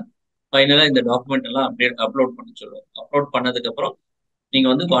வந்தாங்கன்னா ஃபைனலா இந்த டாக்குமெண்ட் எல்லாம் அப்லோட் பண்ண சொல்லுவோம். அப்லோட் பண்ணதுக்கு அப்புறம் நீங்க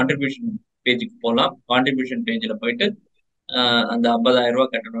வந்து கான்ட்ரிபியூஷன் பேஜுக்கு போகலாம். கான்ட்ரிபியூஷன் பேஜ்ல போயிட்டு அந்த 50,000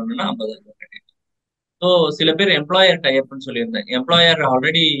 கட்டணும்னா 50,000 கட்டிடலாம். ஸோ சில பேர் எம்ப்ளாயர் டைப்னு சொல்லியிருந்தேன். எம்ப்ளாயர்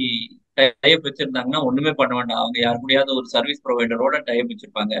ஆல்ரெடி டைப் வச்சிருந்தாங்கன்னா ஒண்ணுமே பண்ண வேண்டாம். அவங்க யாரு கூடயாவது ஒரு சர்வீஸ் ப்ரொவைடரோட டைப்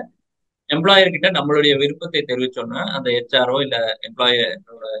வச்சிருப்பாங்க. எம்ப்ளாயர் கிட்ட நம்மளுடைய விருப்பத்தை தெரிவிச்சோம்னா அந்த ஹெச்ஆர்ஓ இல்ல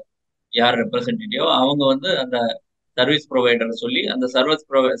எம்ப்ளாயரோட யார் ரெப்ரசன்டேட்டிவோ அவங்க வந்து அந்த சர்வீஸ் ப்ரொவைடர் சொல்லி அந்த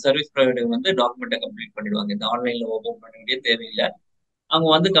சர்வீஸ் ப்ரொவைடர் வந்து டாக்குமெண்ட்டை கம்ப்ளீட் பண்ணிடுவாங்க. இந்த ஆன்லைன்ல ஓபன் பண்ண வேண்டிய தேவையில்லை. அவங்க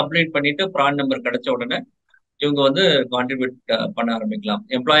வந்து கம்ப்ளீட் பண்ணிட்டு பிரான் நம்பர் கிடைச்ச உடனே இவங்க வந்து கான்ட்ரிபியூட் பண்ண ஆரம்பிக்கலாம்.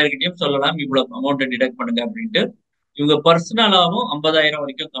 எம்ப்ளாயர்கிட்டயும் சொல்லலாம் இவ்வளவு அமௌண்ட் டிடெக்ட் பண்ணுங்க அப்படின்ட்டு. இவங்க பர்சனலாவும் 50,000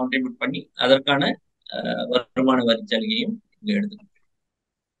 வரைக்கும் கான்ட்ரிபியூட் பண்ணி அதற்கான வருமான வரி சலுகையும் இங்க எடுத்துக்கணும்.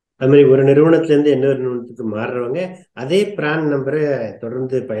 அது மாதிரி ஒரு நிறுவனத்துல இருந்து இன்னொரு நிறுவனத்துக்கு மாறுறவங்க அதே பிரான் நம்பரை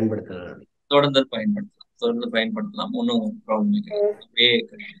தொடர்ந்து பயன்படுத்தலாம். ஒன்றும் ப்ராப்ளம் கிடையாது. அப்படியே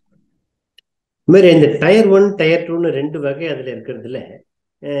இது மாதிரி இந்த டயர் 1 டயர் 2ன்னு 2 வகை அதுல இருக்கிறதுல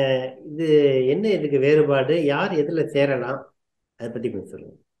இது என்ன, இதுக்கு வேறுபாடு, யார் எதுல சேரலாம், அதை பத்தி கொஞ்சம்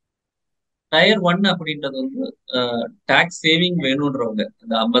சொல்லுங்க. டயர் 1 அப்படின்றது வந்து டாக்ஸ் சேவிங் வேணும்ன்றவங்க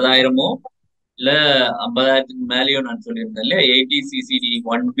இந்த 50,000மோ இல்ல 50,000க்கு மேலேயோ நான் சொல்லியிருந்தேன் இல்லையா, ஏடிசிசிடி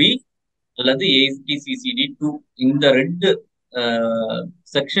 1பி அல்லது ஏடிசிசிடி 2 இந்த 2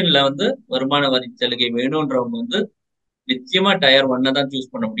 செக்ஷன்ல வந்து வருமான வரி சலுகை வேணும்ன்றவங்க வந்து நிச்சயமா டயர் 1 தான்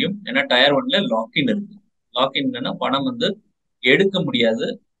சூஸ் பண்ண முடியும். ஏன்னா டயர் 1ல லாக்இன் இருக்கு. லாக்இன் பணம் வந்து எடுக்க முடியாது.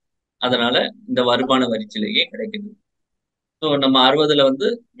 அதனால இந்த வருமான வரி சலுகை கிடைக்குது. ஸோ நம்ம 60ல வந்து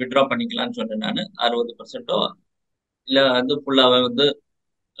வித்ட்ரா பண்ணிக்கலாம்னு சொன்னேன் நான். 60%ஓ இல்ல வந்து ஃபுல்லாவே வந்து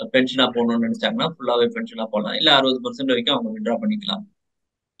பென்ஷனா போகணும்னு நினைச்சாங்கன்னா ஃபுல்லாவே பென்ஷனா போகலாம். இல்ல 60% வரைக்கும் அவங்க வித்ட்ரா பண்ணிக்கலாம்.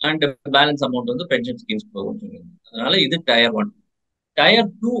 அண்ட் பேலன்ஸ் அமௌண்ட் வந்து பென்ஷன் ஸ்கீம்ஸ் போகும். அதனால இது டயர் 1. டயர்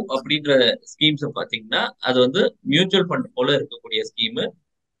 2 அப்படின்ற ஸ்கீம்ஸ் பாத்தீங்கன்னா அது வந்து மியூச்சுவல் ஃபண்ட் போல இருக்கக்கூடிய ஸ்கீம்.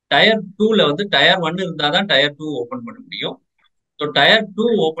 டயர் 2ல வந்து டயர் 1 இருந்தாதான் டயர் 2 ஓபன் பண்ண முடியும். ஸோ டயர் 2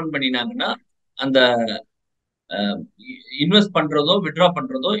 ஓபன் பண்ணினாங்கன்னா அந்த இன்வெஸ்ட் பண்றதோ வித்ட்ரா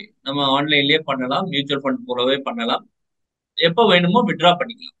பண்றதோ நம்ம ஆன்லைன்லயே பண்ணலாம், மியூச்சுவல் ஃபண்ட் போலவே பண்ணலாம், எப்போ வேணுமோ வித்ட்ரா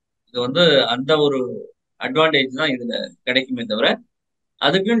பண்ணிக்கலாம். இது வந்து அந்த ஒரு அட்வான்டேஜ் தான் இதுல கிடைக்குமே தவிர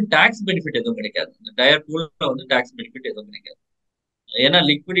அதுக்குன்னு டாக்ஸ் பெனிஃபிட் எதுவும் கிடைக்காது. இந்த டயர் 2ல வந்து டாக்ஸ் பெனிஃபிட் எதுவும் கிடைக்காது. ஏன்னா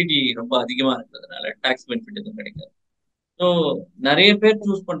லிக்விடிட்டி ரொம்ப அதிகமா இருக்கிறதுனால டாக்ஸ் பெனிஃபிட் எதுவும் கிடைக்காது. ஸோ நிறைய பேர்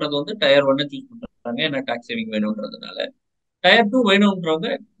சூஸ் பண்றது வந்து டயர் 1 சூஸ் பண்றாங்க, ஏன்னா டாக்ஸ் சேவிங் வேணும்ன்றதுனால. டயர் 2 வேணும்ன்றவங்க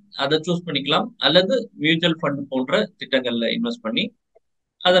அதை சூஸ் பண்ணிக்கலாம், அல்லது மியூச்சுவல் ஃபண்ட் போன்ற திட்டங்கள்ல இன்வெஸ்ட் பண்ணி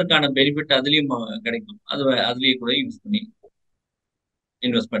அதற்கான பெனிஃபிட் அதுலயும் கிடைக்கும். அதுலயே கூட யூஸ் பண்ணி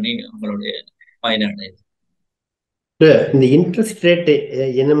இன்வெஸ்ட் பண்ணி அவங்களுடைய பயனை அடையுது. இந்த இன்ட்ரெஸ்ட் ரேட்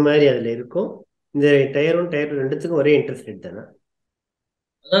என்ன மாதிரி அதுல இருக்கும்? இந்த டயர் 1 டயர் 2 ரெண்டுத்துக்கும் ஒரே இன்ட்ரெஸ்ட் ரேட் தானே?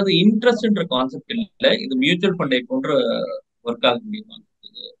 அதாவது இன்ட்ரெஸ்ட்ன்ற கான்செப்ட் இல்ல, இது மியூச்சுவல் ஃபண்டை போன்ற ஒர்க் ஆகக்கூடிய கான்செப்ட்.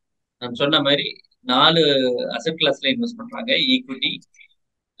 இது நான் சொன்ன மாதிரி 4 அசெட் கிளாஸ்ல இன்வெஸ்ட் பண்றாங்க. ஈக்விட்டி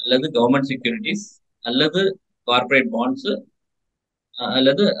அல்லது கவர்மெண்ட் செக்யூரிட்டிஸ் அல்லது கார்பரேட் பாண்ட்ஸ்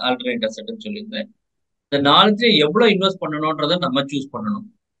அல்லது ஆல்டர்னேட் அசெட்னு சொல்லியிருந்தேன். இந்த 4 எவ்வளவு இன்வெஸ்ட் பண்ணணும்ன்றதை நம்ம சூஸ் பண்ணணும்.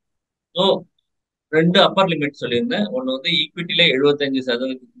 ஸோ 2 அப்பர் லிமிட் சொல்லியிருந்தேன். ஒன்று வந்து ஈக்விட்டில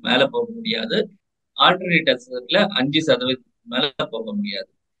 75% மேல போக முடியாது, ஆல்டர்னேட் அசெட்ல 5% மேல போக முடியாது.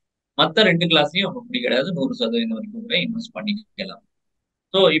 மற்ற 2 கிளாஸ்லயும் அப்படி கிடையாது, 100% வரைக்கும் கூட இன்வெஸ்ட் பண்ணிக்கலாம்.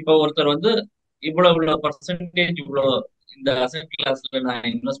 ஸோ இப்போ ஒருத்தர் வந்து இவ்வளவு பர்சன்டேஜ் இவ்வளவு இந்த அசெட் கிளாஸ்ல நான்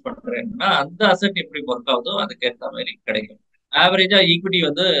இன்வெஸ்ட் பண்றேன்னா அந்த அசெட் எப்படி ஒர்க் ஆகுதோ அதுக்கேற்ற மாதிரி கிடைக்கும். ஆவரேஜா ஈக்விட்டி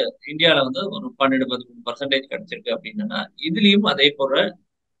வந்து இந்தியாவில வந்து ஒரு 12-13% கிடைச்சிருக்கு அப்படின்னா இதுலயும் அதே போல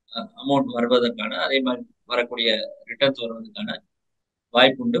அமௌண்ட் வருவதற்கான, அதே மாதிரி வரக்கூடிய ரிட்டர்ன்ஸ் வருவதற்கான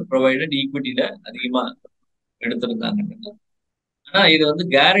வாய்ப்பு உண்டு, ப்ரொவைடட் ஈக்விட்டியில அதிகமா எடுத்திருந்தாங்க. ஆனா இது வந்து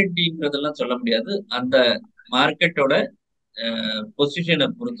கேரண்டின்றதெல்லாம் சொல்ல முடியாது, அந்த மார்க்கெட்டோட பொசிஷனை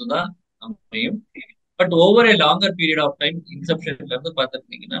பொறுத்து தான் அமையும். But over A longer period of time, இன்செப்ஷன்ல இருந்து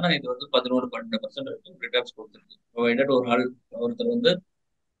பார்த்துருந்தீங்கன்னா இது வந்து 11-12% வரைக்கும் ரிட்டர்ன்ஸ் கொடுத்துருக்கு. ப்ரொவைடட் ஒருத்தர் வந்து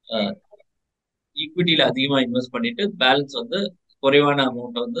ஈக்விட்டியில அதிகமா இன்வெஸ்ட் பண்ணிட்டு பேலன்ஸ் வந்து குறைவான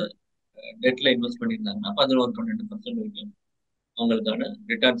அமௌண்ட் வந்து டெட்ல இன்வெஸ்ட் பண்ணியிருந்தாங்கன்னா 11-12% வரைக்கும் அவங்களுக்கான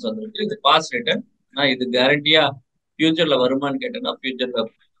ரிட்டர்ன்ஸ் வந்துருக்கு. இது பாஸ்ட் ரிட்டர்ன். ஆனா இது கேரண்டியா ஃபியூச்சர்ல வருமானு கேட்டோம்னா ஃபியூச்சர்ல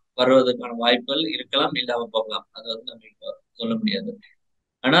வருவதற்கான வாய்ப்புகள் இருக்கலாம், இல்லாம போகலாம். அது வந்து நம்ம இப்போ சொல்ல முடியாது.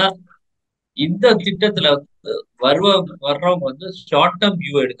 ஆனா இந்த திட்டத்துல வந்து வர்றவங்க வந்து ஷார்ட் டேர்ம்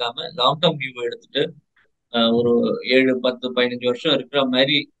வியூ எடுக்காம லாங் டேர்ம் வியூ எடுத்துட்டு ஒரு 7-10-15 வருஷம் இருக்கிற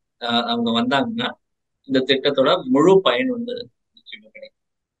மாதிரி அவங்க வந்தாங்கன்னா இந்த திட்டத்தோட முழு பயன் வந்து நிச்சயமா கிடைக்கும்.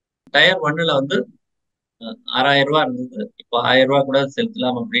 டயர் 1ல வந்து 6000 ரூபாய் இருந்தது, இப்போ 1000 ரூபாய் கூட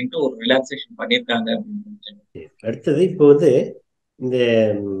செலுத்தலாம் அப்படின்ட்டு ஒரு ரிலாக்ஸேஷன் பண்ணியிருக்காங்க அப்படின்னு. அடுத்தது இப்போ வந்து இந்த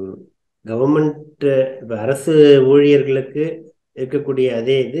கவர்மெண்ட் அரசு ஊழியர்களுக்கு இருக்கக்கூடிய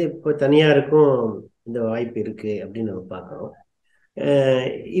அதே இது இப்போ தனியாருக்கும் இந்த வாய்ப்பு இருக்கு அப்படின்னு நம்ம பார்க்குறோம்.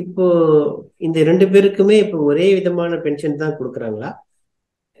 இப்போ இந்த 2 பேருக்குமே இப்போ ஒரே விதமான பென்ஷன் தான் கொடுக்குறாங்களா?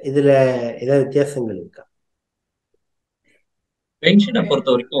 இதுல ஏதாவது வித்தியாசங்கள் இருக்கா? பென்ஷனை பொறுத்த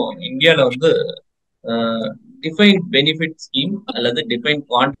வரைக்கும் இந்தியாவில வந்து டிஃபைன்ட் பெனிஃபிட் ஸ்கீம் அல்லது டிஃபைன்ட்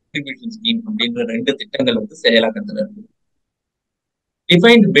கான்ட்ரிபியூஷன் ஸ்கீம் அப்படின்ற 2 திட்டங்கள் வந்து செயலாக்கத்துல இருக்கு.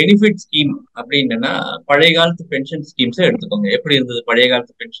 டிஃபைன்ட் பெனிஃபிட் ஸ்கீம் அப்படின்னா பழைய காலத்து பென்ஷன் ஸ்கீம்ஸை எடுத்துக்கோங்க. எப்படி இருந்தது பழைய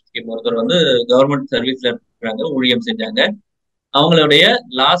காலத்து பென்ஷன் ஸ்கீம்? ஒருத்தர் வந்து கவர்மெண்ட் சர்வீஸ்ல இருக்கிறாங்க, ஊழியம் செஞ்சாங்க, அவங்களுடைய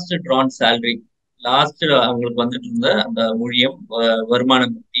லாஸ்ட் ட்ரான் சேலரி, லாஸ்ட் அவங்களுக்கு வந்துட்டு இருந்த அந்த ஊழியம்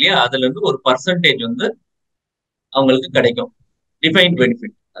வருமானம் இல்லையா, அதுல இருந்து ஒரு பர்சன்டேஜ் வந்து அவங்களுக்கு கிடைக்கும். டிஃபைன்ட்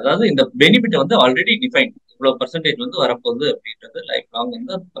பெனிஃபிட், அதாவது இந்த பெனிஃபிட் வந்து ஆல்ரெடி டிஃபைன், இவ்வளவு பர்சன்டேஜ் வந்து வரப்போகுது அப்படின்றது லைஃப் லாங்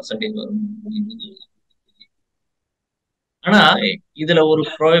வந்து பர்சன்டேஜ் வரும் அப்படின்றது. ஆனா இதுல ஒரு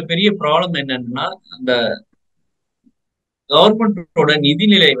பெரிய ப்ராப்ளம் என்னன்னா அந்த கவர்மெண்டோட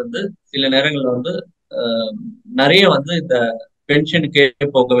நிதிநிலை வந்து சில நேரங்கள்ல வந்து நிறைய வந்து இந்த பென்ஷனுக்கே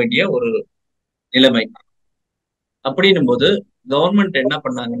போக வேண்டிய ஒரு நிலைமை. அப்படின்னும் போது கவர்மெண்ட் என்ன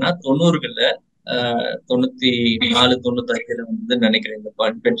பண்ணாங்கன்னா 90கள்ல 94-95 வந்து நினைக்கிறேன் இந்த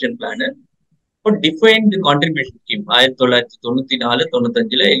பென்ஷன் பிளான். இப்போ டிஃபைன்டு கான்ட்ரிபியூஷன் ஸ்கீம்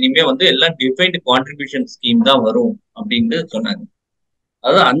 1994-95 இனிமே வந்து எல்லாம் டிஃபைன்டு கான்ட்ரிபியூஷன் ஸ்கீம் தான் வரும் அப்படின்னு சொன்னாங்க.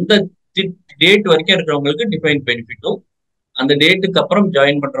 அதாவது அந்த டேட் வரைக்கும் இருக்கிறவங்களுக்கு டிஃபைன் பெனிஃபிட்டும், அந்த டேட்டுக்கு அப்புறம்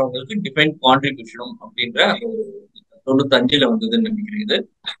ஜாயின் பண்றவங்களுக்கு டிஃபைன் கான்ட்ரிபியூஷனும் அப்படின்ற அந்த ஒரு 95 வந்ததுன்னு நினைக்கிறேன் இது.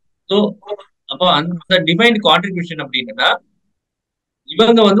 ஸோ அப்போ அந்த டிஃபைன்டு கான்ட்ரிபியூஷன் அப்படின்னா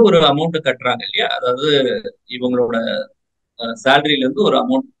இவங்க வந்து ஒரு அமௌண்ட் கட்டுறாங்க இல்லையா, அதாவது இவங்களோட சேலரியில இருந்து ஒரு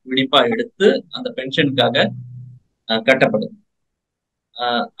அமௌண்ட் விடிப்பா எடுத்து அந்த பென்ஷனுக்காக கட்டப்படுது.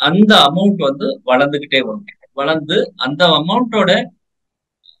 அந்த அமௌண்ட் வந்து வளர்ந்துகிட்டே வரும். வளர்ந்து அந்த அமௌண்டோட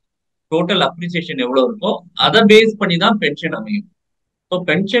டோட்டல் அப்ரிசியேஷன் எவ்வளவு இருக்கோ அதை பேஸ் பண்ணி தான் பென்ஷன் அமையும். ஸோ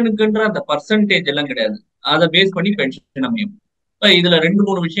பென்ஷனுக்குன்ற அந்த பர்சன்டேஜ் எல்லாம் கிடையாது, அதை பேஸ் பண்ணி பென்ஷன் அமையும். இதுல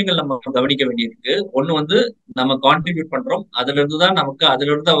 2-3 விஷயங்கள் நம்ம கவனிக்க வேண்டியிருக்கு. ஒண்ணு வந்து நம்ம கான்ட்ரிபியூட் பண்றோம், அதுல இருந்து தான் நமக்கு அதுல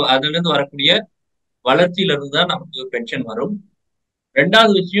இருந்து வரக்கூடிய வளர்ச்சியில இருந்து தான் நமக்கு பென்ஷன் வரும்.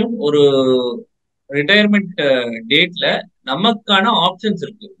 2வது விஷயம், ஒரு ரிட்டையர்மெண்ட் டேட்ல நமக்கான ஆப்ஷன்ஸ்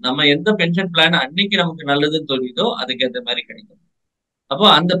இருக்கு. நம்ம எந்த பென்ஷன் பிளான் அன்னைக்கு நமக்கு நல்லதுன்னு தோணுதோ அதுக்கு ஏற்ற மாதிரி கிடைக்கும். அப்போ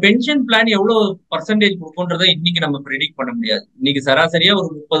அந்த பென்ஷன் பிளான் எவ்வளவு பர்சன்டேஜ் கொடுக்கும்ன்றதை இன்னைக்கு நம்ம ப்ரெடிக்ட் பண்ண முடியாது. இன்னைக்கு சராசரியா ஒரு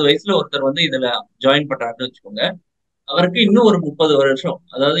 30 வயசுல ஒருத்தர் வந்து இதுல ஜாயின் பண்றாருன்னு வச்சுக்கோங்க, அவருக்கு இன்னும் ஒரு 30 வருஷம்,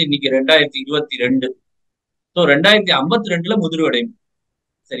 அதாவது இன்னைக்கு 2022, ஸோ 2052 முதிர்வடையும்.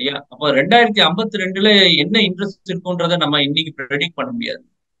 சரியா? அப்போ 2052 என்ன இன்ட்ரெஸ்ட் இருக்கும்ன்றத நம்ம இன்னைக்கு ப்ரெடிக்ட் பண்ண முடியாது.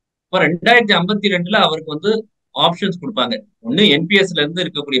 இப்போ 2052 அவருக்கு வந்து ஆப்ஷன்ஸ் கொடுப்பாங்க. ஒண்ணு என்பிஎஸ்ல இருந்து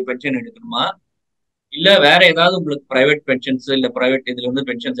இருக்கக்கூடிய பென்ஷன் எடுக்கணுமா, இல்ல வேற ஏதாவது உங்களுக்கு பிரைவேட் பென்ஷன்ஸ் இல்ல பிரைவேட் இதுல இருந்து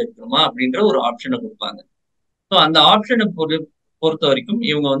பென்ஷன்ஸ் எடுக்கணுமா அப்படின்ற ஒரு ஆப்ஷனை கொடுப்பாங்க. ஸோ அந்த ஆப்ஷனை பொறுத்த வரைக்கும்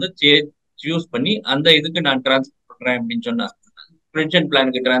இவங்க வந்து சூஸ் பண்ணி அந்த இதுக்கு நான் டிரான்ஸ்ஃபர் பண்றேன் அப்படின்னு சொன்னா, பென்ஷன்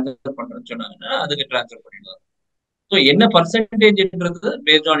பிளானுக்கு டிரான்ஸ்ஃபர் பண்றேன்னு சொன்னாங்கன்னா அதுக்கு டிரான்ஸ்ஃபர் பண்ணிடுவாங்க. ஸோ என்ன பர்சன்டேஜ்ன்றது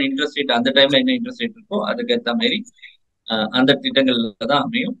பேஸ்ட் ஆன் இன்ட்ரெஸ்ட் ரேட், அந்த டைம்ல என்ன இன்ட்ரெஸ்ட் ரேட் இருக்கோ அதுக்கு ஏற்ற மாதிரி அந்த திட்டங்கள்ல தான்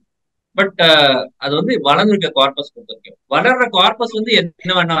அமையும். பட் அது வந்து வளர்ந்துருக்க கார்பஸ் பொறுத்த வரைக்கும், வளர்ற கார்பஸ் வந்து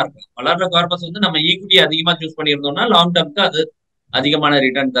என்ன வேணா இருக்கும். வளர்ற கார்பஸ் வந்து நம்ம ஈக்விட்டி அதிகமா சூஸ் பண்ணியிருந்தோம்னா லாங் டேர்ம்க்கு அது அதிகமான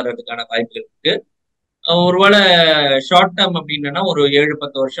ரிட்டர்ன் தர்றதுக்கான வாய்ப்பு இருக்கு. ஒருவேளை ஷார்ட் டேர்ம் அப்படின்னா ஒரு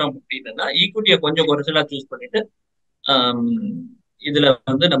 7-10 வருஷம் அப்படின்னா ஈக்விட்டியை கொஞ்சம் குறைச்சலா சூஸ் பண்ணிட்டு இதுல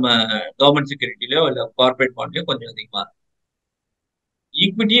வந்து நம்ம கவர்மெண்ட் செக்யூரிட்டிலயோ இல்ல கார்பரேட் பாண்ட்லயோ கொஞ்சம் அதிகமா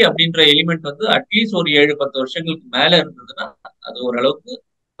ஈக்விட்டி அப்படின்ற எலிமெண்ட் வந்து அட்லீஸ்ட் ஒரு 7-10 வருஷங்களுக்கு மேல இருந்ததுன்னா அது ஓரளவுக்கு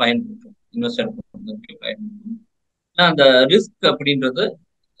பயன்படுத்தும், இன்வெஸ்டர் பயன்படுத்தும். அந்த ரிஸ்க் அப்படின்றது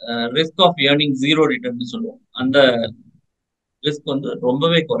risk of earning zero return சொல்லுவோம், அந்த ரிஸ்க் வந்து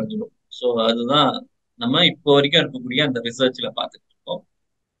ரொம்பவே குறைஞ்சிடும். ஸோ அதுதான் நம்ம இப்போ வரைக்கும் இருக்கக்கூடிய அந்த ரிசர்ச்ல பார்த்துட்டு இருக்கோம்.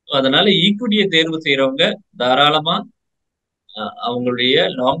 அதனால ஈக்விட்டியை தேர்வு செய்யறவங்க தாராளமா அவங்களுடைய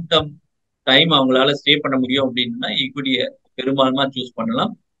லாங் டேர்ம் டைம் அவங்களால ஸ்டே பண்ண முடியும் அப்படின்னா ஈக்விட்டியை பெரும்பாலுமா சூஸ்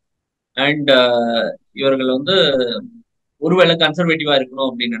பண்ணலாம். அண்ட் இவர்கள் வந்து ஒருவேளை கன்சர்வேட்டிவா இருக்கணும்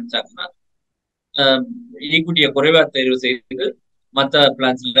அப்படின்னு நினைச்சாங்கன்னா ஈக்விட்டியை குறைவா தேர்வு செய்து மற்ற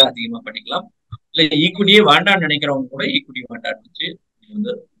பிளான்ஸ்ல அதிகமா பண்ணிக்கலாம். இல்ல ஈக்விட்டியே வேண்டாம்னு நினைக்கிறவங்க கூட ஈக்விட்டி வேண்டாம்னு வச்சு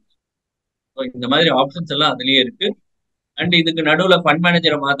வந்து இந்த மாதிரி ஆப்ஷன்ஸ் எல்லாம் அதுலயே இருக்கு. அண்ட் இதுக்கு நடுவுல ஃபண்ட்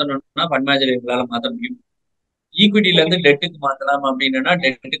மேனேஜரை மாத்தணும்னா ஃபண்ட் மேனேஜர் இவங்களால மாத்த முடியும். ஈக்விட்டில இருந்து டெட்டுக்கு மாத்தலாம் அப்படின்னா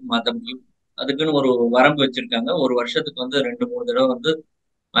டெட்டுக்கு மாத்த முடியும். அதுக்குன்னு ஒரு வரம்பு வச்சிருக்காங்க, ஒரு வருஷத்துக்கு வந்து 2-3 தடவை வந்து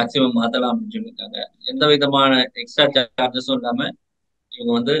மேக்சிமம் மாத்தலாம் அப்படின்னு சொல்லியிருக்காங்க. எந்த விதமான எக்ஸ்ட்ரா சார்ஜஸும் இல்லாம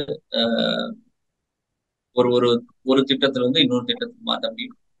இவங்க வந்து ஒரு ஒரு ஒரு திட்டத்துல இருந்து இன்னொரு திட்டத்துக்கு மாத்த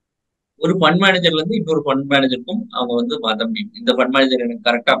முடியும். ஒரு ஃபண்ட் மேனேஜர்ல இருந்து இன்னொரு ஃபண்ட் மேனேஜருக்கும் அவங்க வந்து மாத்த முடியும். இந்த ஃபண்ட் மேனேஜர் எனக்கு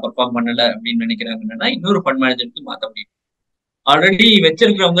கரெக்டா பெர்ஃபார்ம் பண்ணல அப்படின்னு நினைக்கிறாங்கன்னா இன்னொரு ஃபண்ட் மேனேஜருக்கு மாத்த முடியும். ஆல்ரெடி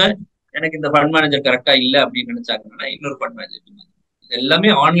வச்சிருக்கிறவங்க எனக்கு இந்த ஃபண்ட் மேனேஜர் கரெக்டா இல்லை அப்படின்னு நினைச்சாங்கன்னா இன்னொரு ஃபண்ட் மேனேஜர் எல்லாமே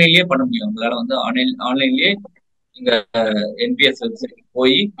ஆன்லைன்லயே பண்ண முடியும். அவங்களால வந்து ஆன்லைன்லயே இங்க என்பிஎஸ் வெப்சைட்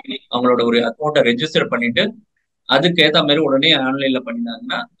போய் அவங்களோட ஒரு அக்கௌண்ட்டை ரெஜிஸ்டர் பண்ணிட்டு அதுக்கு ஏற்ற மாதிரி உடனே ஆன்லைன்ல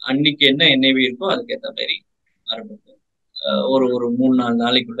பண்ணினாங்கன்னா அன்னைக்கு என்ன என்ஐவி இருக்கோ அதுக்கு ஏற்ற மாதிரி ஆரம்பிக்கும். ஒரு 3-4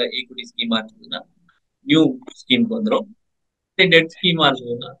 நாளைக்குள்ள ஈக்விட்டி ஸ்கீமா இருந்ததுன்னா நியூ ஸ்கீமுக்கு வந்துடும். டெட் ஸ்கீமா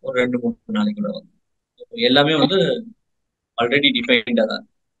இருந்ததுன்னா ஒரு 2-3 நாளைக்குள்ள வந்துடும். எல்லாமே வந்து ஆல்ரெடி டிஃபைன்டா தான்.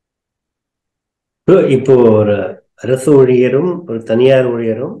 இப்போ ஒரு அரசு ஊழியரும் ஒரு தனியார்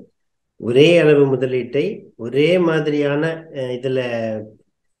ஊழியரும் ஒரே அளவு முதலீட்டை ஒரே மாதிரியான இதுல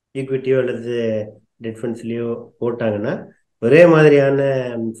ஈக்விட்டியோ அல்லது டெட் ஃபண்ட்ஸ்லயோ போட்டாங்கன்னா, ஒரே மாதிரியான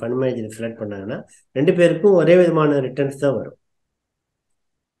ஃபண்ட் மேனேஜர் செலக்ட் பண்ணாங்கன்னா 2 பேருக்கும் ஒரே விதமான ரிட்டர்ன்ஸ் தான் வரும்.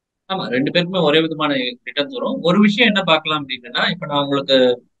 ஆமா, 2 பேருக்குமே ஒரே விதமான ரிட்டர்ன்ஸ் வரும். ஒரு விஷயம் என்ன பார்க்கலாம் அப்படின்னா, இப்ப நான் உங்களுக்கு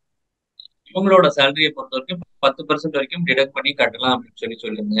இவங்களோட சேலரியை பொறுத்த வரைக்கும் 10% வரைக்கும் டிடக்ட் பண்ணி கட்டலாம் அப்படின்னு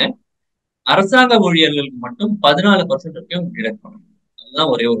சொல்லியிருந்தேன். அரசாங்க ஊழியர்களுக்கு மட்டும் 14% வரைக்கும் டிடக்ட் பண்ணணும்.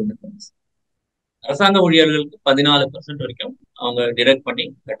 அதுதான் ஒரே ஒரு டிஃபரன்ஸ். அரசாங்க ஊழியர்களுக்கு 14% வரைக்கும் அவங்க டிடக்ட் பண்ணி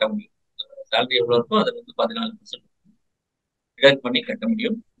கட்ட முடியும். சேலரி எவ்வளவு இருக்கோ அதுல இருந்து 14% டிடக்ட் பண்ணி கட்ட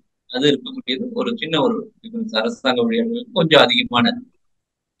முடியும். அது இருக்கக்கூடியது ஒரு சின்ன ஒரு டிஃபரன்ஸ். அரசாங்க ஊழியர்களுக்கு கொஞ்சம் அதிகமான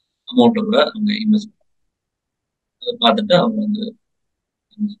அமௌண்ட் கூட அவங்க இன்வெஸ்ட் அதை பார்த்துட்டு அவங்க வந்து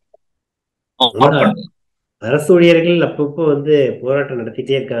அரசு ஊழியர்கள் அப்பப்போ வந்து போராட்டம்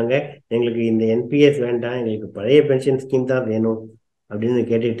நடத்திட்டே இருக்காங்க. எங்களுக்கு இந்த என்பிஎஸ் வேண்டாம், எங்களுக்கு பழைய பென்ஷன் ஸ்கீம் தான் வேணும் அப்படின்னு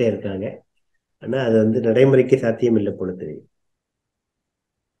கேட்டுக்கிட்டே இருக்காங்க. ஆனா அது வந்து நடைமுறைக்கு சாத்தியம் இல்லை போல தெரியும்.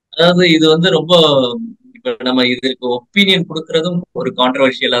 அதாவது இது வந்து ரொம்ப இப்ப நம்ம இதுக்கு ஒப்பீனியன் கொடுக்கறதும் ஒரு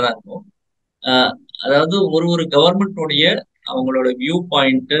கான்ட்ரவர்ஷியலா தான் இருக்கும். ஆஹ் அதாவது ஒரு ஒரு கவர்மெண்டோடைய அவங்களோட வியூ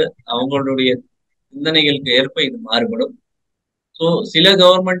பாயிண்ட், அவங்களுடைய சிந்தனைகளுக்கு ஏற்ப இது மாறுபடும். ஸோ சில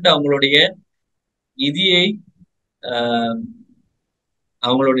கவர்மெண்ட் அவங்களுடைய நிதியை ஆஹ்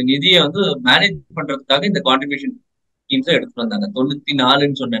வந்து மேனேஜ் பண்றதுக்காக இந்த கான்ட்ரிபியூஷன் ஸ்கீம்ஸை எடுத்துட்டு வந்தாங்க.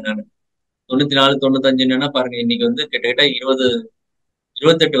 94ன்னு சொன்னேன் நான். 94 95 பாருங்க, இன்னைக்கு வந்து கிட்டத்தட்ட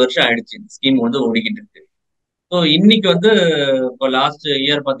 28 வருஷம் ஆயிடுச்சு இந்த ஸ்கீம் வந்து ஓடிக்கிட்டு இருக்கு. ஸோ இன்னைக்கு வந்து இப்போ லாஸ்ட்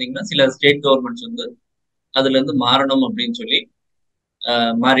இயர் பாத்தீங்கன்னா சில ஸ்டேட் கவர்மெண்ட்ஸ் வந்து அதுல இருந்து மாறணும் அப்படின்னு சொல்லி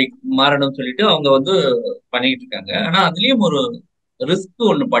மாறணும்னு சொல்லிட்டு அவங்க வந்து பண்ணிட்டு இருக்காங்க. ஆனா அதுலயும் ஒரு ரிஸ்க்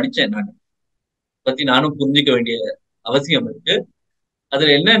ஒண்ணு படிச்சேன் நான், பத்தி நானும் புரிஞ்சுக்க வேண்டிய அவசியம் இருக்கு.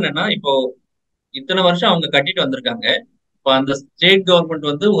 அதுல என்னன்னா, இப்போ இத்தனை வருஷம் அவங்க கட்டிட்டு வந்திருக்காங்க. இப்போ அந்த ஸ்டேட்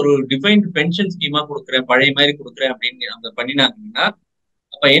கவர்மெண்ட் வந்து ஒரு டிஃபைன்ட் பென்ஷன் ஸ்கீமா கொடுக்குறேன், பழைய மாதிரி கொடுக்குறேன் அப்படின்னு அவங்க பண்ணினாங்கன்னா,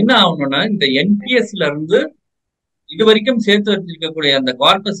 அப்ப என்ன ஆகணும்னா, இந்த என்பிஎஸ்ல இருந்து இது வரைக்கும் சேர்த்து வச்சிருக்கக்கூடிய அந்த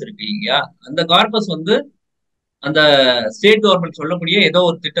கார்பஸ் இருக்கு இல்லையா, அந்த கார்பஸ் வந்து அந்த ஸ்டேட் கவர்மெண்ட் சொல்லக்கூடிய ஏதோ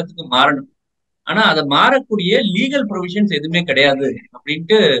ஒரு திட்டத்துக்கு மாறணும். ஆனா அதை மாறக்கூடிய லீகல் ப்ரொவிஷன்ஸ் எதுவுமே கிடையாது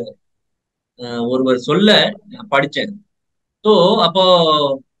அப்படின்ட்டு ஒருவர் சொல்ல நான் படிச்சேன். ஸோ அப்போ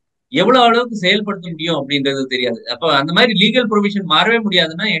எவ்வளவு அளவுக்கு செயல்படுத்த முடியும் அப்படின்றது தெரியாது. அப்ப அந்த மாதிரி லீகல் ப்ரொவிஷன் மாறவே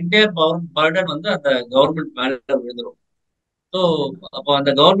முடியாதுன்னா என்டையர் பர்டன் வந்து அந்த கவர்மெண்ட் மேல விழுந்துரும். ஸோ அப்போ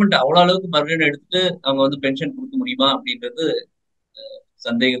அந்த கவர்மெண்ட் அவ்வளவு அளவுக்கு பர்டன் எடுத்துட்டு அவங்க வந்து பென்ஷன் கொடுக்க முடியுமா அப்படின்றது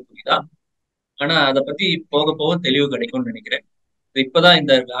சந்தேகக்குறிதான். ஆனா அதை பத்தி போக போக தெளிவு கிடைக்கும்னு நினைக்கிறேன். இப்பதான்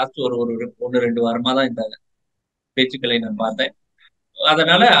இந்த லாஸ்ட் ஒரு ஒரு 1 2 வாரமா தான் இந்த பேச்சுக்களை நான் பார்த்தேன்.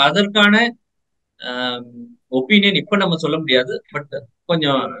 அதனால அதற்கான ஒப்பீனியன் இப்ப நம்ம சொல்ல முடியாது. பட்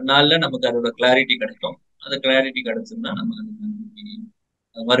கொஞ்சம் நாள்ல நமக்கு அதோட கிளாரிட்டி கிடைக்கும். அந்த கிளாரிட்டி கிடைச்சதுன்னா நம்ம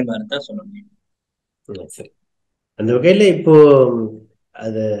வருமானத்தை சொல்ல முடியும். சரி. அந்த வகையில இப்போ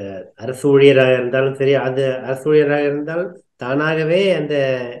அது அரசு ஊழியராக இருந்தாலும் சரி, அது அரசு ஊழியராக இருந்தாலும் தானாகவே அந்த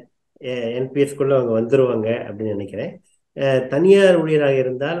என்பிஎஸ்குள்ள அவங்க வந்துருவாங்க அப்படின்னு நினைக்கிறேன். தனியார் ஊழியராக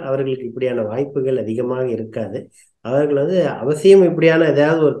இருந்தால் அவர்களுக்கு இப்படியான வாய்ப்புகள் அதிகமாக இருக்காது. அவர்கள் வந்து அவசியம் இப்படியான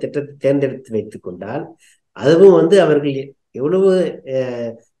ஏதாவது ஒரு திட்டத்தை தேர்ந்தெடுத்து வைத்துக் கொண்டால், அதுவும் வந்து அவர்கள் எவ்வளவு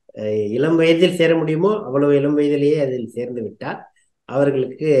இளம் வயதில் சேர முடியுமோ அவ்வளவு இளம் வயதிலேயே அதில் சேர்ந்து விட்டால்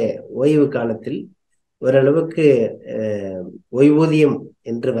அவர்களுக்கு ஓய்வு காலத்தில் ஓரளவுக்கு ஓய்வூதியம்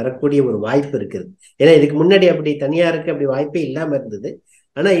என்று வரக்கூடிய ஒரு வாய்ப்பு இருக்குது. ஏன்னா இதுக்கு முன்னாடி அப்படி தனியாருக்கு அப்படி வாய்ப்பே இல்லாம இருந்தது.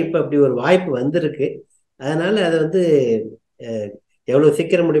 ஆனா இப்ப அப்படி ஒரு வாய்ப்பு வந்திருக்கு. அதனால அதை வந்து எவ்வளவு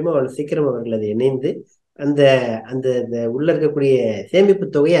சீக்கிரம் முடியுமோ அவ்வளவு சீக்கிரம் அவர்கள் அதை இணைந்து அந்த அந்த உள்ள இருக்கக்கூடிய சேமிப்பு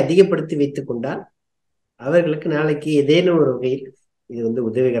தொகையை அதிகப்படுத்தி வைத்துக் கொண்டால் அவர்களுக்கு நாளைக்கு ஏதேனும் ஒரு வகையில் இது வந்து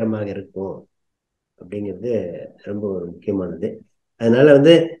உதவிகரமாக இருக்கும் அப்படிங்கிறது ரொம்ப ஒரு முக்கியமானது. அதனால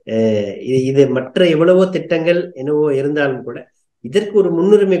வந்து இது மற்ற எவ்வளவோ திட்டங்கள் என்னவோ இருந்தாலும் கூட இதற்கு ஒரு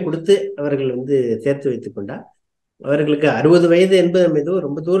முன்னுரிமை கொடுத்து அவர்கள் வந்து சேர்த்து வைத்துக் கொண்டால் அவர்களுக்கு 60 வயது என்பது நம்ம ஏதோ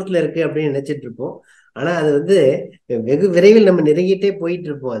ரொம்ப தூரத்துல இருக்கு அப்படின்னு நினைச்சிட்டு இருப்போம். ஆனா அது வந்து வெகு விரைவில் நம்ம நெருங்கிட்டே போயிட்டு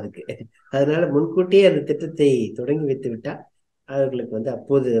இருப்போம் அதுக்கு. அதனால முன்கூட்டியே அந்த திட்டத்தை தொடங்கி வைத்து விட்டா அவர்களுக்கு வந்து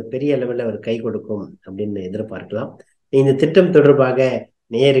அப்போது பெரிய அளவில் ஒரு கை கொடுக்கும் அப்படின்னு எதிர்பார்க்கலாம். இந்த திட்டம் தொடர்பாக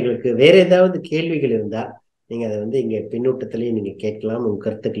நேயர்களுக்கு வேற ஏதாவது கேள்விகள் இருந்தால் நீங்க அதை வந்து இங்க பின்னூட்டத்திலேயே நீங்க கேட்கலாம், உங்க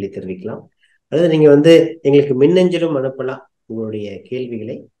கருத்துக்களை தெரிவிக்கலாம். அதாவது நீங்க வந்து எங்களுக்கு மின்னஞ்சலும் அனுப்பலாம் உங்களுடைய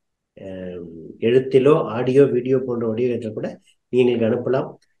கேள்விகளை. எழுத்திலோ ஆடியோ வீடியோ போன்ற வடிவத்தில் கூட நீங்கள் அனுப்பலாம்.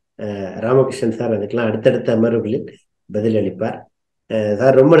 ராமகிருஷ்ணன் சார் அதுக்கெல்லாம் அடுத்தடுத்த அமர்வுகளில் பதில் அளிப்பார்.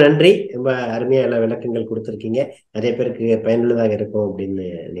 சார் ரொம்ப நன்றி, ரொம்ப அருமையா எல்லா விளக்கங்கள் கொடுத்துருக்கீங்க. நிறைய பேருக்கு பயனுள்ளதாக இருக்கும் அப்படின்னு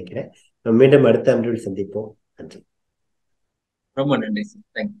நினைக்கிறேன். மீண்டும் அடுத்த அமர்வில் சந்திப்போம். நன்றி. ரொம்ப நன்றி சார்.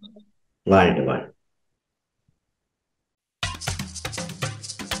 தேங்க்யூ. வாழ்க வாழ்க.